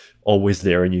kind of always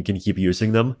there and you can keep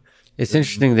using them. It's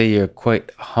interesting that you're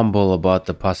quite humble about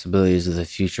the possibilities of the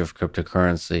future of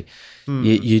cryptocurrency.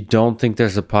 You don't think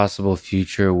there's a possible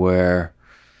future where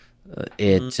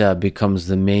it becomes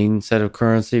the main set of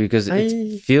currency? Because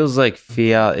it feels like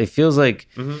fiat. It feels like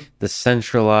the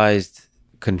centralized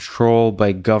control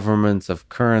by governments of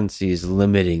currency is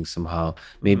limiting somehow.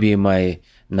 Maybe in my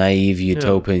naive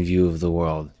utopian view of the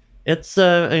world. It's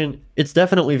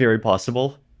definitely very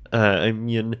possible. I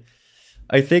mean,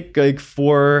 I think like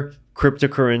for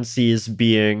cryptocurrencies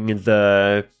being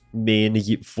the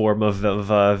main form of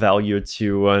value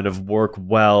to kind of work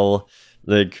well,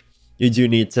 like you do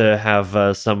need to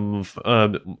have some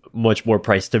much more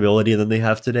price stability than they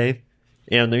have today.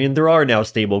 And I mean, there are now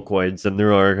stable coins, and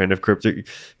there are kind of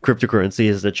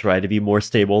cryptocurrencies that try to be more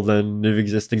stable than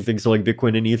existing things like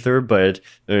Bitcoin and Ether. But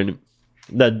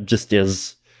that just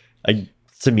is,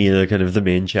 to me, the kind of the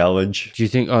main challenge. Do you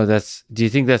think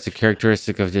that's a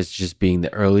characteristic of this just being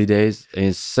the early days?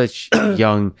 It's such a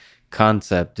young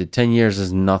concept. 10 years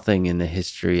is nothing in the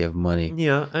history of money.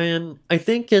 Yeah, and I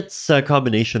think it's a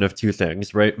combination of two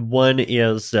things, right? One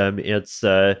is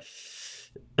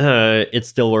it's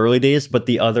still early days, but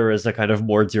the other is a kind of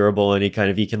more durable any kind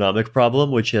of economic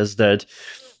problem, which is that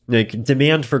like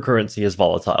demand for currency is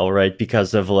volatile, right?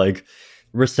 Because of like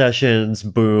recessions,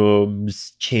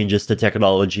 booms, changes to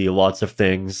technology, lots of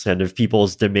things, and if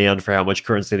people's demand for how much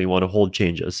currency they want to hold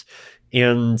changes.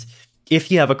 And if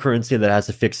you have a currency that has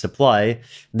a fixed supply,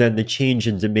 then the change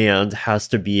in demand has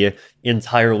to be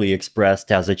entirely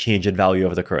expressed as a change in value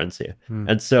of the currency.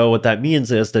 And so what that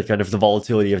means is that kind of the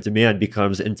volatility of demand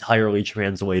becomes entirely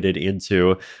translated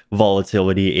into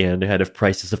volatility in kind of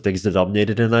prices of things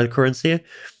denominated in that currency.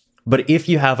 But if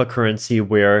you have a currency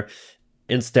where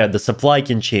instead the supply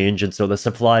can change, and so the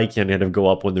supply can kind of go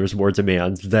up when there's more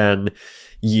demand, then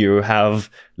you have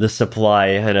the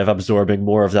supply kind of absorbing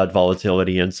more of that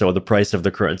volatility, and so the price of the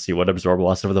currency would absorb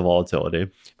less of the volatility.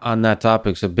 On that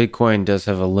topic, so Bitcoin does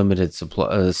have a limited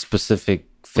supply, a specific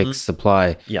fixed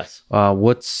supply. Yes.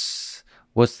 What's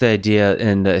the idea?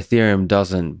 And Ethereum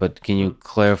doesn't, but can you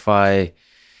clarify?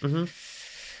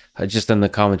 Just in the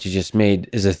comment you just made,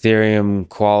 is Ethereum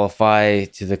qualify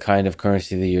to the kind of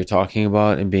currency that you're talking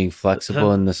about and being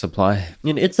flexible in the supply?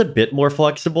 And it's a bit more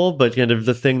flexible, but kind of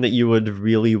the thing that you would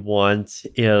really want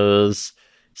is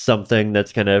something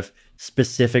that's kind of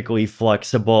specifically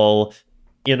flexible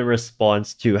in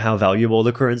response to how valuable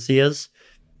the currency is.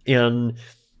 And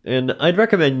I'd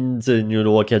recommend to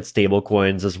look at stable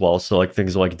coins as well. So like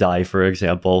things like DAI, for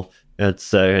example.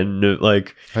 It's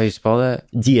like How do you spell that?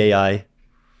 DAI.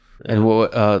 And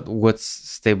what's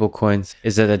stable coins?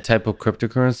 Is it a type of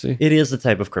cryptocurrency? It is a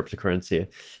type of cryptocurrency.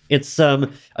 It's a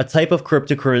type of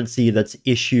cryptocurrency that's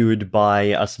issued by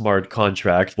a smart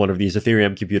contract, one of these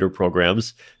Ethereum computer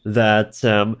programs, that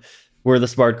where the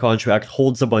smart contract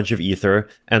holds a bunch of Ether,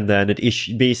 and then it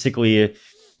basically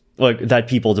like that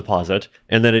people deposit,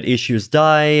 and then it issues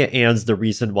DAI, and the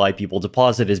reason why people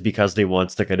deposit is because they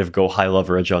want to kind of go high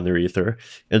leverage on their Ether.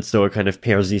 And so it kind of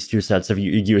pairs these two sets of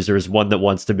users, one that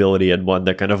wants stability and one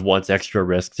that kind of wants extra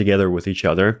risk, together with each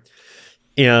other.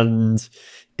 And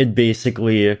it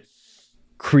basically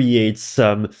creates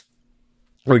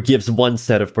or gives one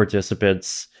set of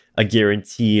participants a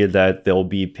guarantee that they'll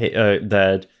be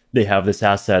that they have this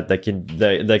asset that can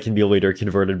be later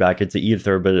converted back into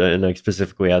Ether, but like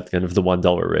specifically at kind of the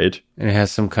 $1 rate. And it has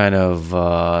some kind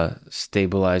of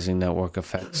stabilizing network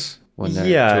effects.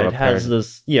 It has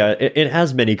this. Yeah, it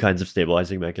has many kinds of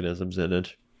stabilizing mechanisms in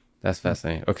it. That's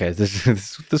fascinating. Okay,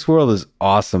 this world is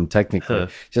awesome technically.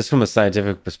 Just from a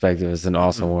scientific perspective, it's an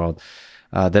awesome world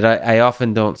that I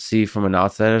often don't see from an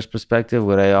outsider's perspective.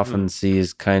 What I often see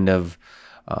is kind of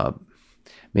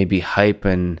maybe hype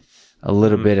and a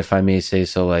little bit, if I may say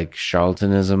so, like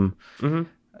charlatanism.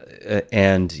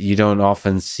 And you don't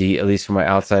often see, at least from my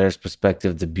outsider's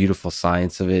perspective, the beautiful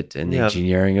science of it and the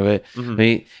engineering of it.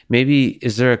 Maybe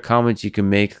is there a comment you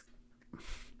can make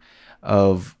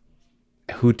of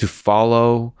who to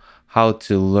follow, how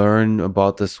to learn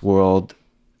about this world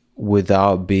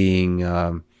without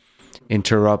being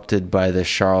interrupted by the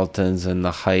charlatans and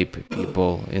the hype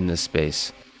people in this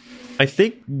space? I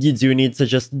think you do need to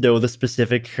just know the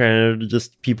specific kind of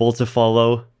just people to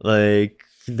follow. Like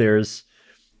there's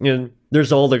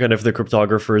all the kind of the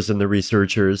cryptographers and the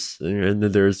researchers, and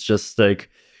there's just like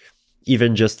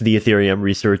even just the Ethereum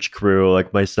research crew,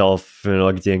 like myself,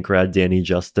 like Dankrad, Danny,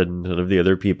 Justin, and of the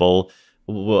other people,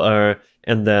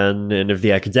 and then of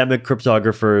the academic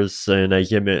cryptographers. And I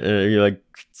came like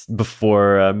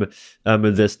before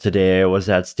this today, I was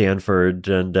at Stanford,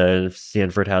 and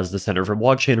Stanford has the Center for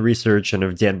Blockchain Research, and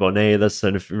of Dan Bonnet, that's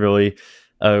a really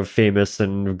famous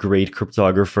and great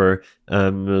cryptographer,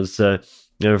 was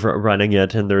running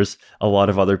it. And there's a lot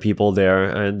of other people there,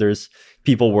 and there's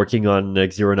people working on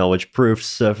like zero knowledge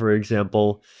proofs, for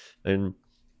example, and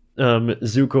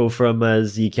Zuko from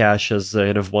Zcash is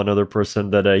kind of one other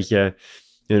person that I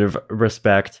kind of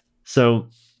respect. So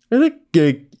I think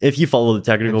if you follow the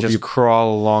technical And just people,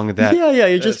 crawl along that.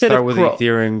 you just kind start of with the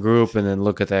Ethereum group and then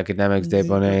look at the academics,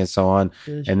 Debonnet, and so on,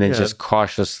 and then just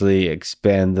cautiously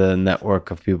expand the network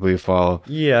of people you follow.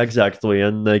 Yeah, exactly.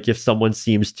 And like, if someone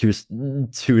seems too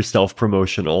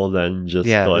self-promotional, then just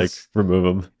remove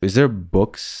them. Is there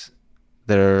books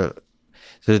that are?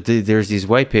 So there's these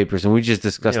white papers, and we just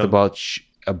discussed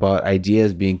about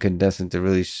ideas being condensed into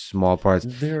really small parts.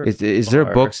 Is there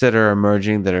books that are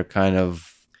emerging that are kind of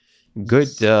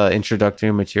good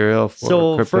introductory material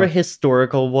for crypto? For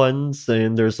historical ones,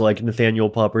 and there's like Nathaniel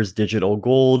Popper's Digital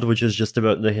Gold, which is just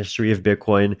about the history of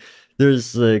Bitcoin.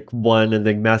 There's like one, and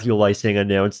then Matthew Lysing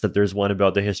announced that there's one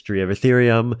about the history of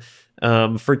Ethereum.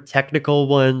 For technical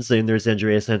ones, and there's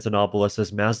Andreas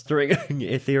Antonopoulos' Mastering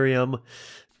Ethereum.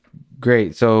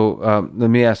 Great. So let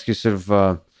me ask you sort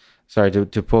of, sorry,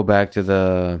 to pull back to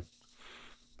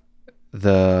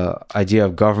the idea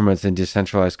of governments and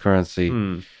decentralized currency.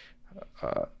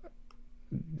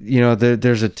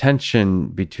 There's a tension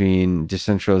between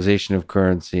decentralization of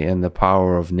currency and the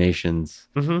power of nations,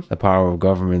 the power of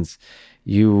governments.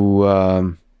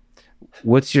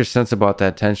 What's your sense about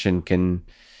that tension?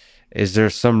 Is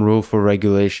there some rule for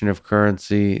regulation of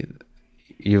currency?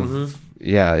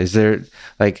 Is there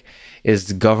is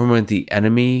the government the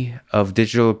enemy of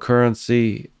digital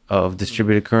currency, of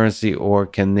distributed currency, or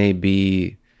can they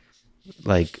be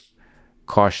like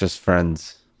cautious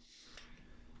friends?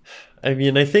 I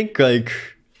mean, I think like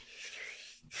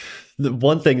the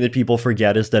one thing that people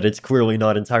forget is that it's clearly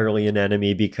not entirely an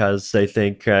enemy, because I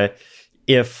think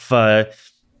if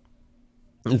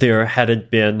there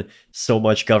hadn't been so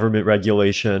much government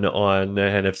regulation on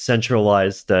kind of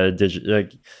centralized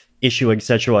issuing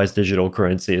centralized digital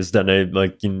currencies, then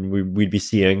we'd be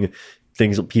seeing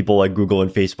things, people like Google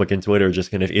and Facebook and Twitter just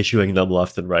kind of issuing them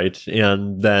left and right.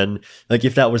 And then, like,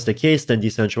 if that was the case, then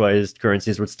decentralized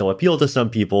currencies would still appeal to some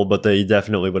people, but they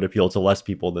definitely would appeal to less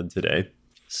people than today.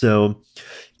 So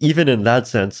even in that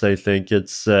sense, I think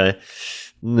it's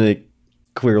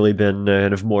clearly been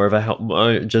kind of more of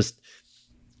a just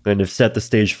kind of set the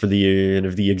stage for the kind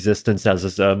of the existence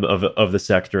as of the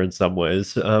sector in some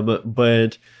ways,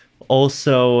 but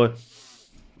also,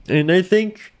 and I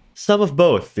think some of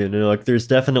both. Like, there's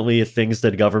definitely things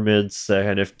that governments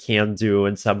kind of can do,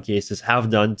 in some cases have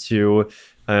done, to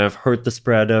hurt the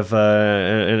spread of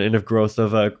and of growth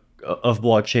of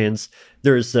blockchains.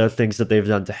 There's things that they've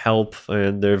done to help,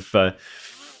 and they've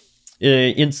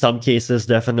in some cases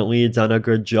definitely done a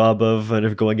good job of kind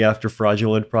of going after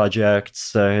fraudulent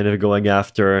projects, and of going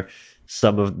after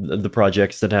some of the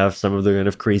projects that have some of the kind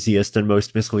of craziest and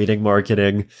most misleading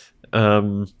marketing.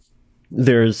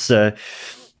 There's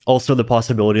also the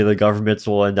possibility that governments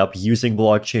will end up using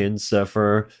blockchains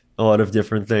for a lot of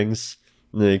different things.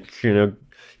 Like,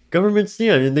 governments,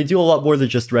 I mean, they do a lot more than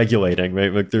just regulating,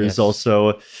 right? Like, there's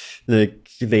also, like,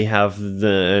 they have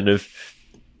the kind of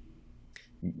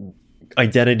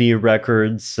identity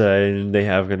records, and they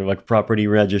have kind of like property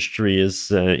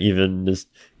registries, even just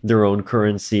their own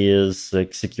currency is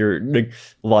like secure, like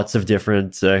lots of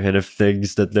different kind of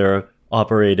things that they're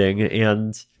operating,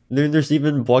 and there's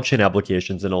even blockchain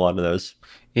applications in a lot of those.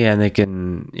 Yeah, and they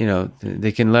can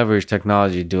leverage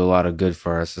technology to do a lot of good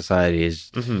for our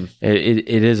societies.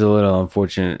 It is a little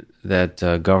unfortunate that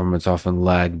governments often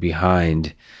lag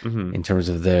behind in terms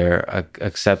of their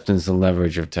acceptance and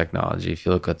leverage of technology. If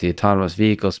you look at the autonomous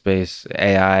vehicle space,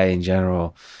 AI in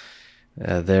general,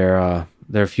 they're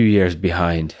a few years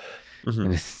behind,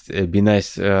 and it'd be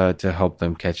nice to help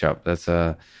them catch up. That's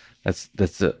a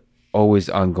always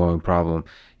ongoing problem.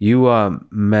 You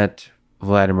met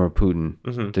Vladimir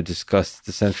Putin to discuss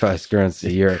decentralized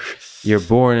currency. You're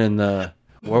born in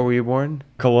where were you born?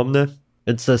 Kolomna.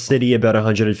 It's a city about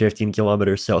 115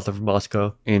 kilometers south of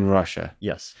Moscow. In Russia.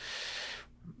 Yes.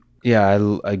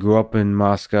 Yeah, I grew up in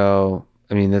Moscow.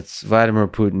 I mean, Vladimir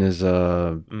Putin is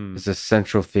a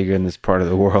central figure in this part of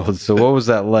the world. So what was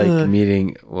that like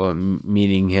meeting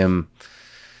him?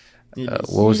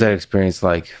 What was that experience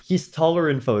like? He's taller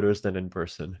in photos than in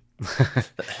person.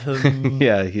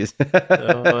 Yeah, yeah,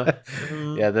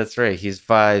 that's right. He's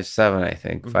 5'7", I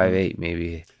think, 5'8",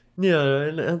 maybe. Yeah,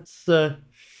 and it's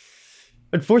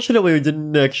unfortunately we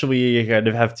didn't actually kind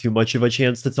of have too much of a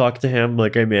chance to talk to him.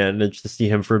 Like, I managed to see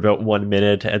him for about 1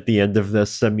 minute at the end of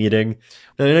this meeting,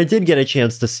 and I did get a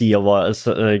chance to see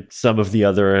some of the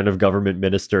other kind of government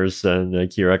ministers,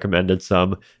 and he recommended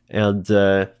some, and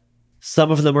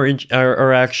some of them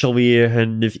are actually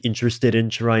kind of interested in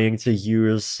trying to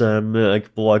use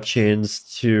like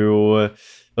blockchains to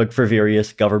like for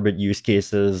various government use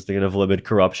cases to kind of limit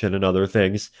corruption and other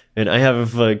things. And I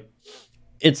have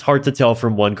it's hard to tell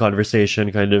from one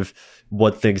conversation kind of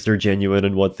what things are genuine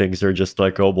and what things are just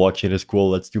like, oh, blockchain is cool,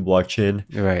 let's do blockchain.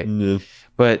 Right.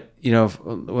 But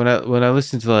when I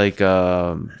listen to like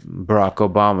Barack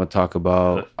Obama talk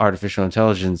about artificial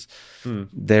intelligence,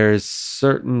 there's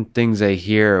certain things I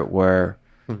hear where,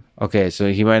 okay,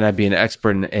 so he might not be an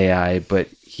expert in AI, but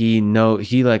he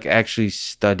like actually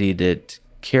studied it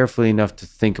carefully enough to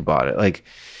think about it. Like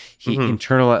he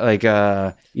internalized, like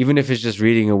even if it's just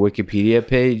reading a Wikipedia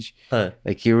page,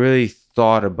 like he really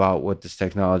thought about what this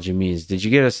technology means. Did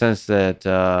you get a sense that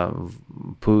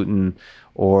Putin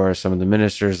or some of the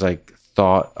ministers like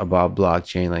thought about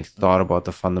blockchain, like thought about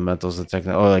the fundamentals of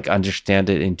technology, or like understand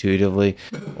it intuitively,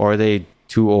 or are they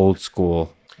too old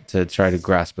school to try to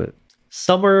grasp it?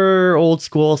 Some are old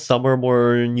school, some are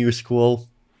more new school.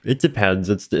 It depends.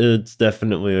 It's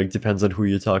definitely like depends on who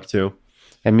you talk to.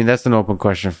 I mean, that's an open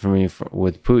question for me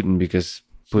with Putin, because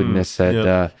Putin has said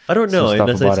I don't know. And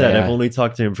as I said, AI. I've only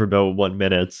talked to him for about 1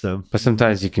 minute. So, but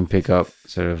sometimes you can pick up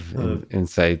sort of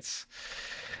insights.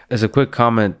 As a quick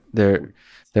comment, there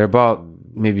are about,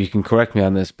 maybe you can correct me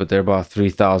on this, but there are about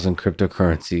 3,000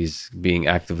 cryptocurrencies being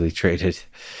actively traded.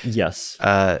 Yes.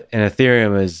 And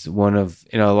Ethereum is one of,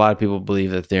 a lot of people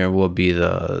believe that Ethereum will be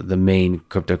the main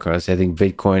cryptocurrency. I think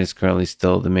Bitcoin is currently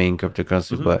still the main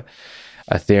cryptocurrency, but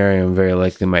Ethereum very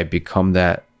likely might become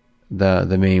the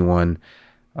main one.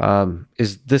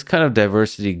 Is this kind of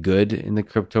diversity good in the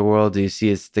crypto world? Do you see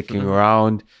it sticking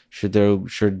around? Should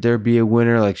there be a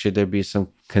winner? Like, should there be some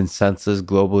consensus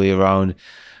globally around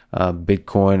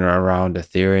Bitcoin or around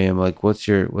Ethereum? Like, what's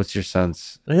your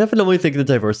sense? I definitely think the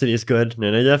diversity is good,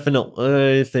 and I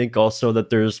definitely think also that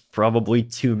there's probably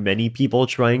too many people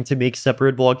trying to make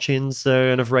separate blockchains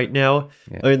kind of right now.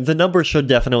 Yeah. I mean, the number should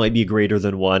definitely be greater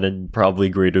than 1 and probably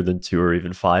greater than 2 or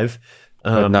even 5.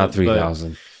 But not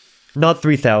 3,000. Not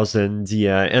 3,000,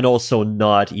 yeah, and also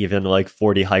not even like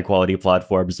 40 high-quality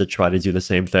platforms that try to do the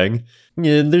same thing.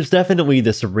 Yeah, there's definitely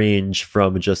this range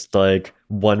from just like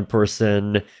one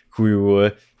person who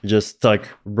just like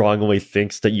wrongly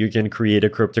thinks that you can create a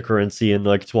cryptocurrency in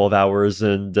like 12 hours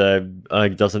and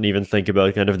doesn't even think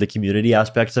about kind of the community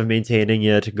aspects of maintaining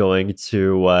it, going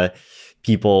to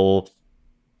people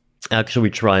actually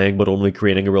trying but only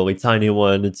creating a really tiny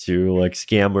one, to like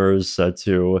scammers,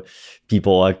 to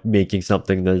people like making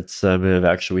something that's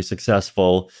actually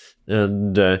successful.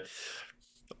 And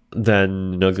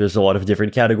then there's a lot of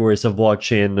different categories of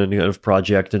blockchain and kind of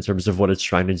project in terms of what it's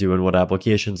trying to do and what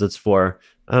applications it's for.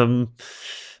 And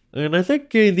I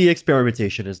think the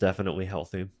experimentation is definitely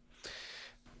healthy.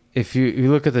 If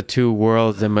you look at the two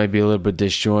worlds, there might be a little bit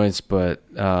disjoints, but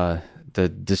the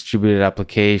distributed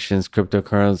applications,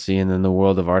 cryptocurrency, and then the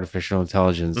world of artificial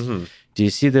intelligence. Do you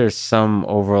see there's some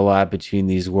overlap between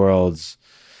these worlds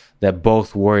that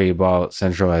both worry about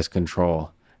centralized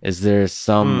control? Is there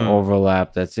some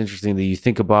overlap that's interesting that you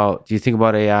think about? Do you think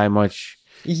about AI much?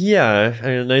 Yeah,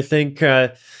 and I think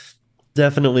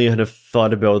definitely kind of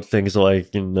thought about things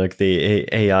like the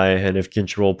AI kind of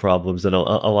control problems and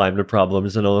alignment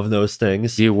problems and all of those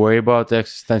things. Do you worry about the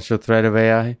existential threat of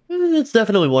AI? It's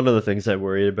definitely one of the things I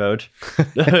worry about.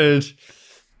 I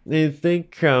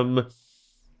think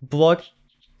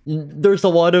there's a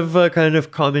lot of kind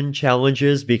of common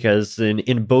challenges, because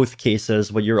in both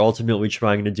cases, what you're ultimately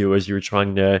trying to do is you're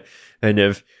trying to kind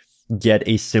of get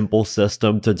a simple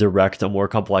system to direct a more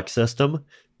complex system.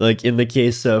 Like in the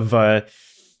case of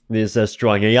these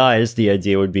strong AIs, the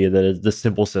idea would be that the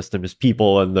simple system is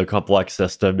people and the complex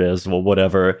system is, well,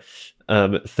 whatever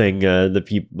thing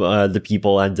the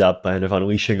people end up kind of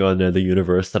unleashing on the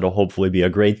universe that'll hopefully be a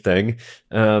great thing.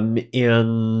 And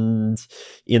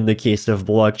in the case of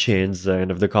blockchains,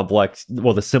 kind of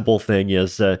the simple thing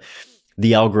is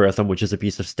the algorithm, which is a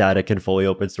piece of static and fully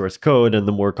open source code, and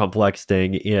the more complex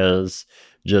thing is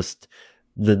just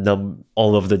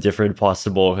all of the different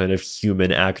possible kind of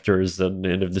human actors and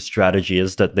of the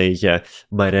strategies that they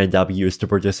might end up used to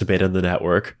participate in the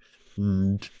network.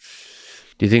 Do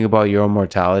you think about your own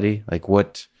mortality, like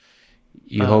what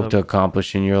you hope to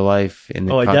accomplish in your life?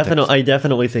 I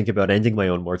definitely think about ending my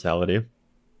own mortality.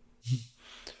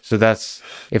 So that's,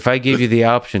 if I gave you the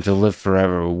option to live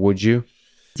forever, would you?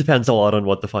 Depends a lot on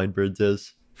what the fine print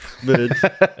is. But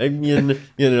I mean,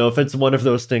 if it's one of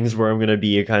those things where I'm going to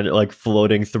be kind of like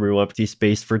floating through empty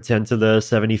space for 10 to the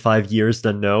 75 years,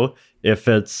 then no. If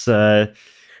it's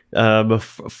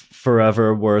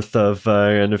forever worth of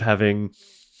kind of having,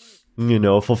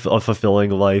 a fulfilling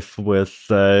life with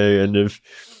kind of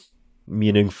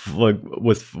meaningful, like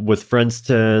with friends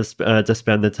to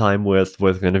spend the time with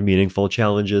kind of meaningful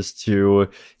challenges to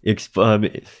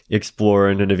explore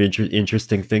and kind of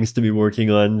interesting things to be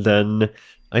working on, then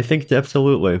I think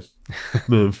absolutely.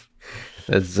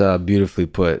 That's beautifully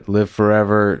put. Live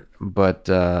forever, but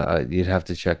you'd have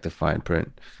to check the fine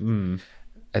print.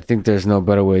 I think there's no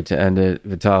better way to end it.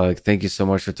 Vitalik, thank you so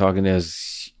much for talking to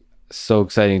us. So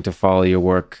exciting to follow your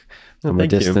work from a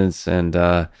distance. And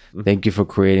thank you for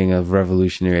creating a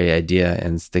revolutionary idea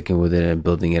and sticking with it and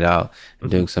building it out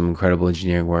and doing some incredible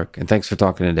engineering work. And thanks for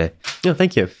talking today. Yeah,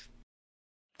 thank you.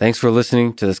 Thanks for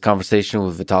listening to this conversation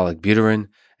with Vitalik Buterin.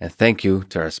 And thank you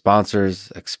to our sponsors,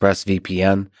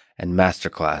 ExpressVPN and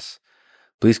Masterclass.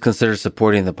 Please consider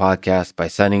supporting the podcast by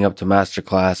signing up to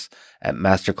Masterclass at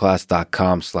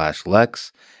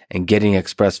masterclass.com/Lex and getting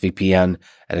ExpressVPN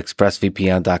at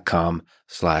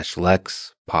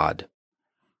expressvpn.com/LexPod.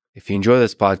 If you enjoy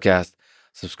this podcast,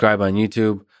 subscribe on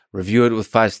YouTube, review it with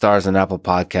 5 stars on Apple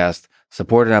Podcast,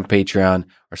 support it on Patreon,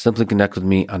 or simply connect with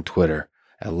me on Twitter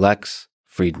at Lex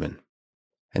Friedman.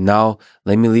 And now,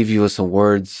 let me leave you with some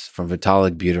words from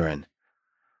Vitalik Buterin.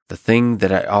 The thing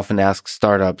that I often ask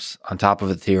startups on top of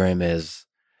Ethereum is,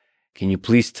 can you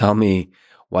please tell me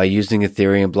why using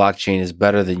Ethereum blockchain is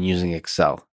better than using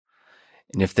Excel?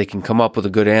 And if they can come up with a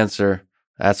good answer,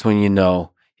 that's when you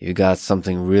know you got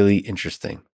something really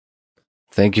interesting.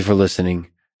 Thank you for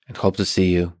listening and hope to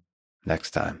see you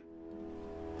next time.